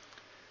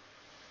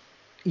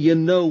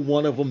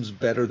 one of them's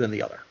better than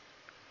the other,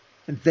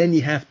 and then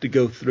you have to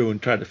go through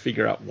and try to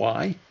figure out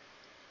why.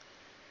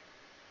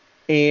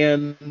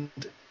 And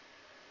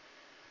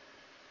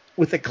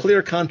with a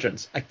clear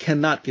conscience, I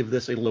cannot give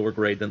this a lower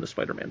grade than the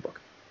Spider-Man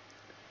book,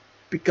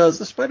 because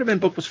the Spider-Man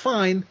book was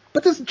fine,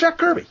 but this is Jack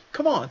Kirby.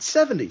 Come on,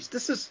 70s.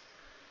 This is...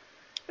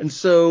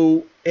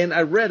 And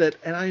I read it,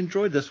 and I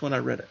enjoyed this when I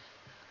read it.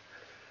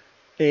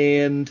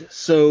 And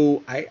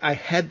so I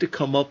had to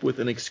come up with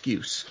an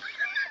excuse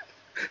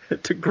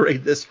to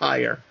grade this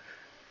higher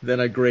than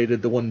I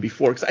graded the one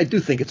before, because I do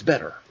think it's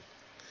better.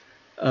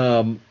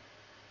 And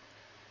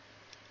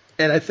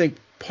I think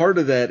part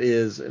of that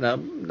is, and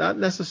I'm not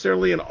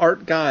necessarily an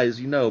art guy,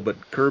 as you know,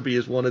 but Kirby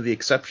is one of the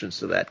exceptions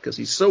to that, because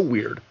he's so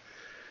weird.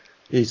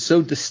 He's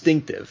so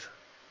distinctive.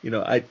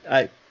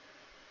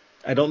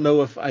 I don't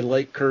know if I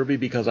like Kirby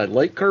because I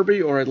like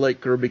Kirby, or I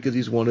like Kirby because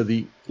he's one of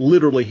the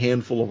literally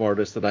handful of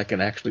artists that I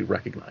can actually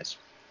recognize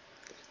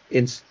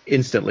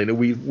instantly. And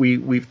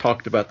we've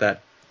talked about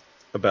that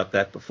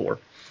before.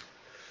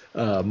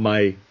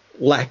 My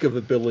lack of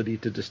ability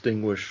to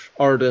distinguish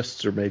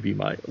artists, or maybe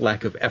my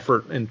lack of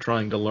effort in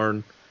trying to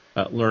learn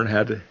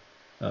how to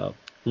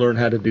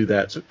do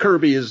that. So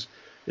Kirby is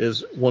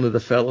one of the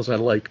fellas I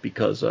like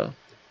because I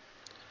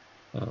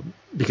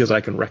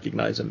can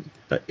recognize him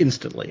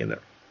instantly, and there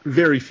are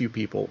very few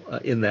people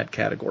in that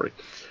category.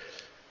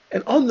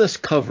 And on this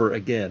cover,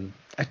 again,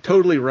 I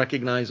totally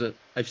recognize it.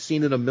 I've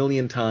seen it a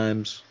million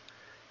times.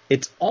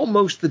 It's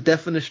almost the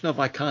definition of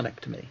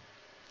iconic to me.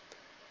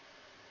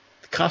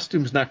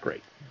 costume's not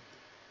great,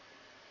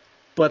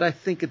 but I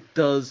think it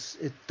does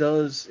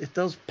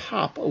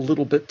pop a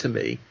little bit to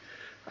me.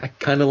 I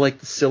kind of like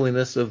the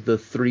silliness of the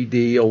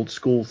 3D, old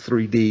school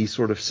 3D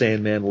sort of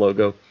Sandman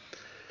logo.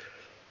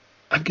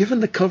 I'm giving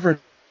the cover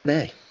an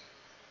A,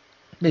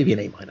 maybe an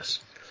A minus.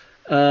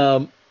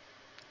 Yeah,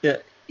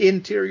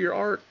 interior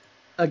art,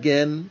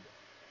 again,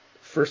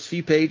 first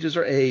few pages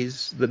are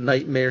A's. The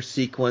nightmare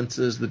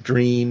sequences, the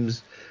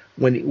dreams,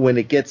 when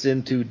it gets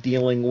into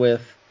dealing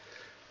with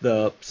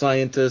the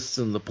scientists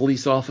and the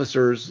police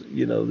officers,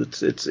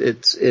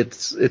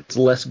 it's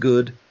less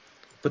good.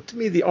 But to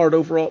me, the art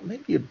overall,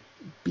 maybe a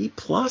B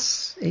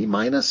plus, A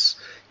minus.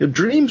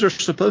 Dreams are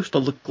supposed to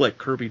look like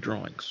Kirby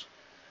drawings,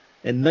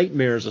 and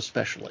nightmares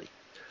especially.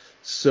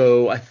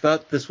 So I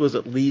thought this was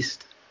at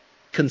least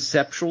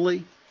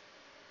conceptually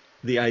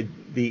the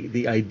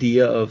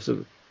idea of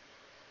sort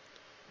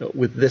of,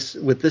 with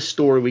this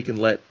story we can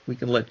let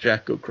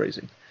Jack go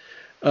crazy.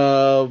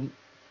 Look,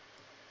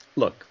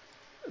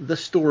 the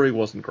story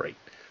wasn't great.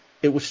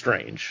 It was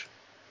strange,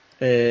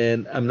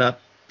 and I'm not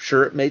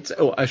sure it made sense.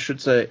 Oh, I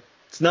should say,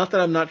 it's not that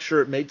I'm not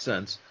sure it made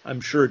sense.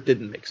 I'm sure it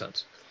didn't make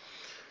sense.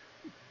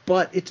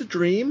 But it's a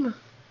dream.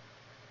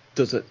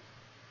 Does it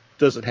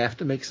have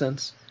to make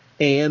sense?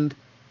 And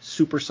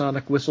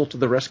supersonic whistle to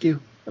the rescue?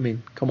 I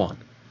mean, come on.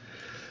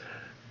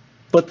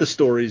 But the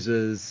story's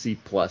a C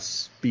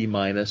plus, B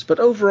minus. But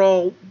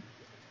overall,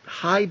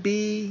 high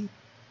B,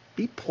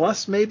 B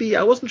plus maybe.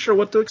 I wasn't sure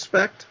what to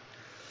expect.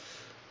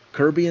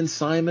 Kirby and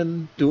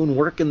Simon doing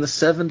work in the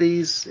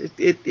 70s.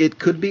 It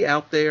could be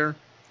out there.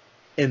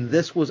 And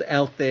this was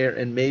out there,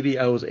 and maybe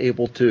I was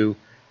able to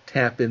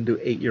tap into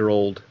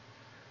 8-year-old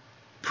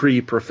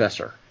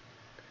pre-Professor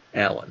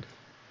Alan.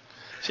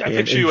 See, I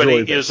picture you at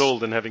 8 years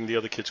old and having the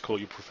other kids call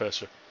you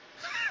Professor.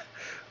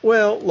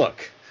 Well,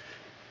 look.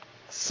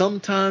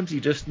 Sometimes you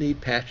just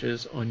need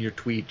patches on your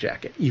tweed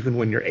jacket, even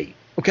when you're 8.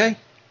 Okay?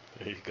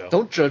 There you go.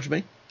 Don't judge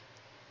me.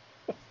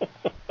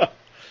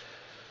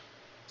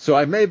 So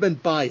I may have been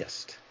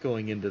biased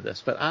going into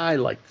this, but I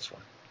like this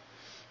one.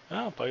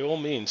 Oh, by all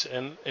means.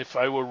 And if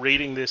I were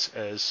rating this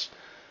as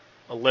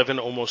 11,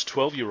 almost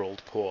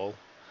 12-year-old Paul,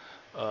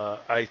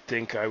 I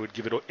think I would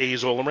give it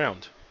A's all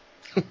around.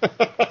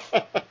 I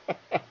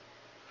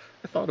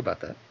thought about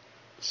that.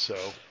 So,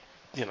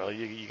 you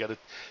got to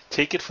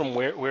take it from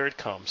where it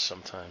comes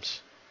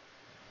sometimes.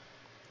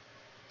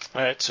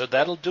 All right, so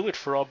that'll do it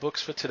for our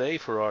books for today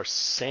for our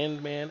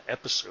Sandman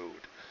episode.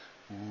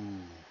 Ooh.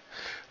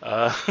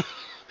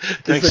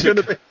 Is there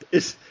going to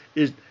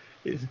be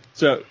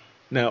so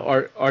now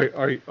are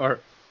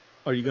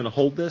you going to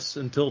hold this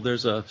until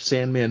there's a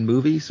Sandman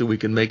movie so we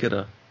can make it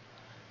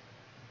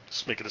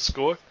just make it a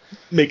score?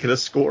 Make it a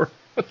score.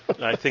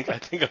 I think I'm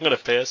going to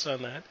pass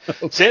on that.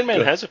 Okay,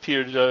 Sandman has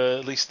appeared,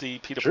 at least the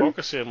Peter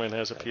Parker Sandman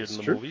has appeared in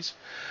the movies.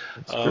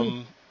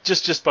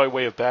 Just by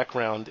way of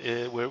background,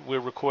 we're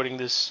recording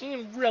this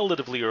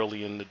relatively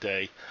early in the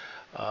day.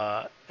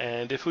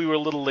 And if we were a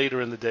little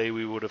later in the day,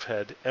 we would have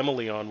had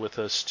Emily on with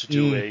us to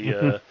do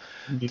a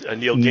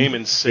Neil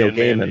Gaiman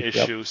Sandman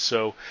issue. Yep.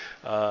 So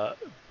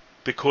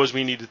because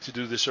we needed to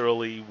do this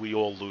early, we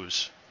all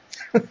lose.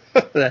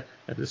 That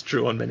is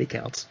true on many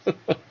counts.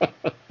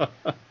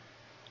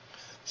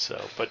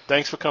 So, but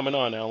thanks for coming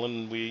on,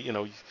 Alan.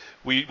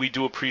 We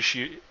do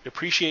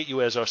appreciate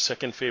you as our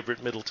second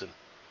favorite Middleton.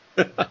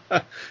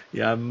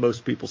 Yeah, I'm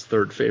most people's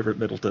third favorite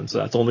Middleton, so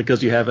that's only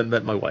because you haven't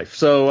met my wife.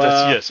 So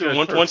yes,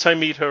 once I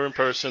meet her in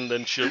person,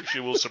 then she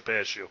will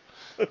surpass you.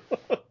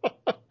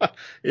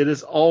 It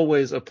is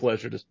always a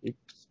pleasure to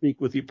speak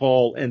with you,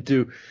 Paul, and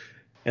to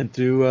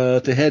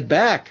head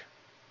back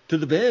to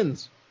the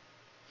bins.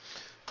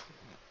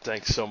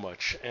 Thanks so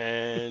much,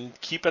 and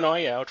keep an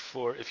eye out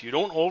for, if you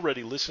don't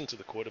already listen to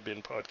the Quarter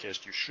Bin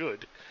podcast, you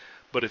should.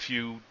 But if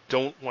you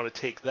don't want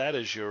to take that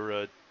as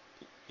your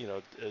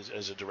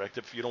as a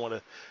directive, if you don't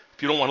want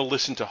to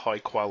listen to high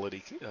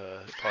quality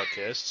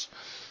podcasts,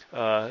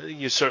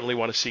 you certainly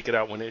want to seek it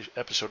out when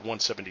episode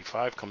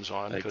 175 comes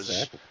on,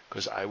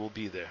 because I will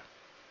be there.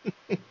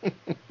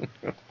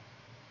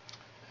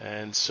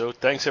 And so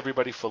thanks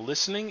everybody for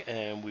listening,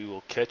 and we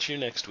will catch you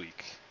next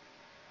week.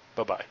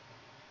 Bye-bye.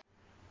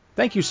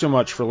 Thank you so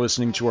much for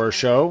listening to our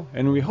show,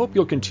 and we hope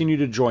you'll continue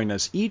to join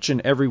us each and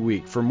every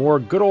week for more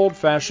good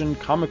old-fashioned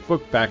comic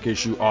book back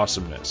issue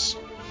awesomeness.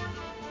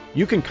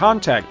 You can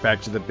contact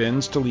Back to the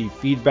Bins to leave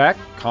feedback,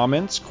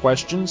 comments,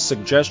 questions,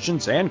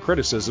 suggestions, and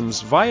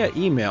criticisms via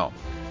email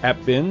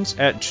at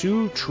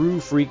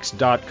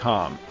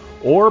bins@twotruefreaks.com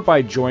or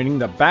by joining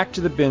the Back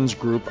to the Bins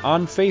group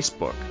on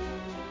Facebook.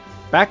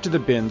 Back to the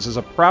Bins is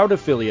a proud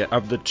affiliate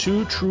of the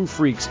Two True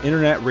Freaks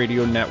Internet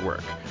Radio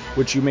Network,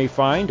 which you may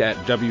find at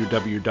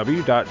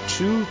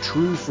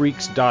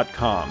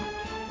www.twotruefreaks.com.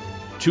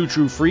 Two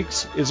True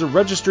Freaks is a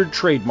registered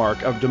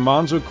trademark of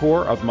DiManzo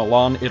Corps of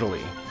Milan,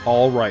 Italy.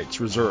 All rights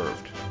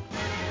reserved.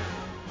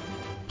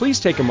 Please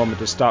take a moment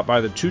to stop by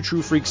the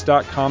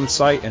twotruefreaks.com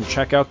site and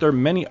check out their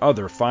many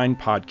other fine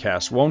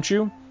podcasts, won't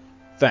you?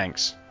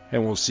 Thanks,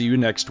 and we'll see you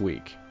next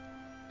week.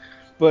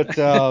 But,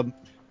 what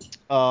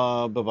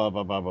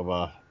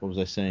was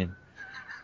I saying?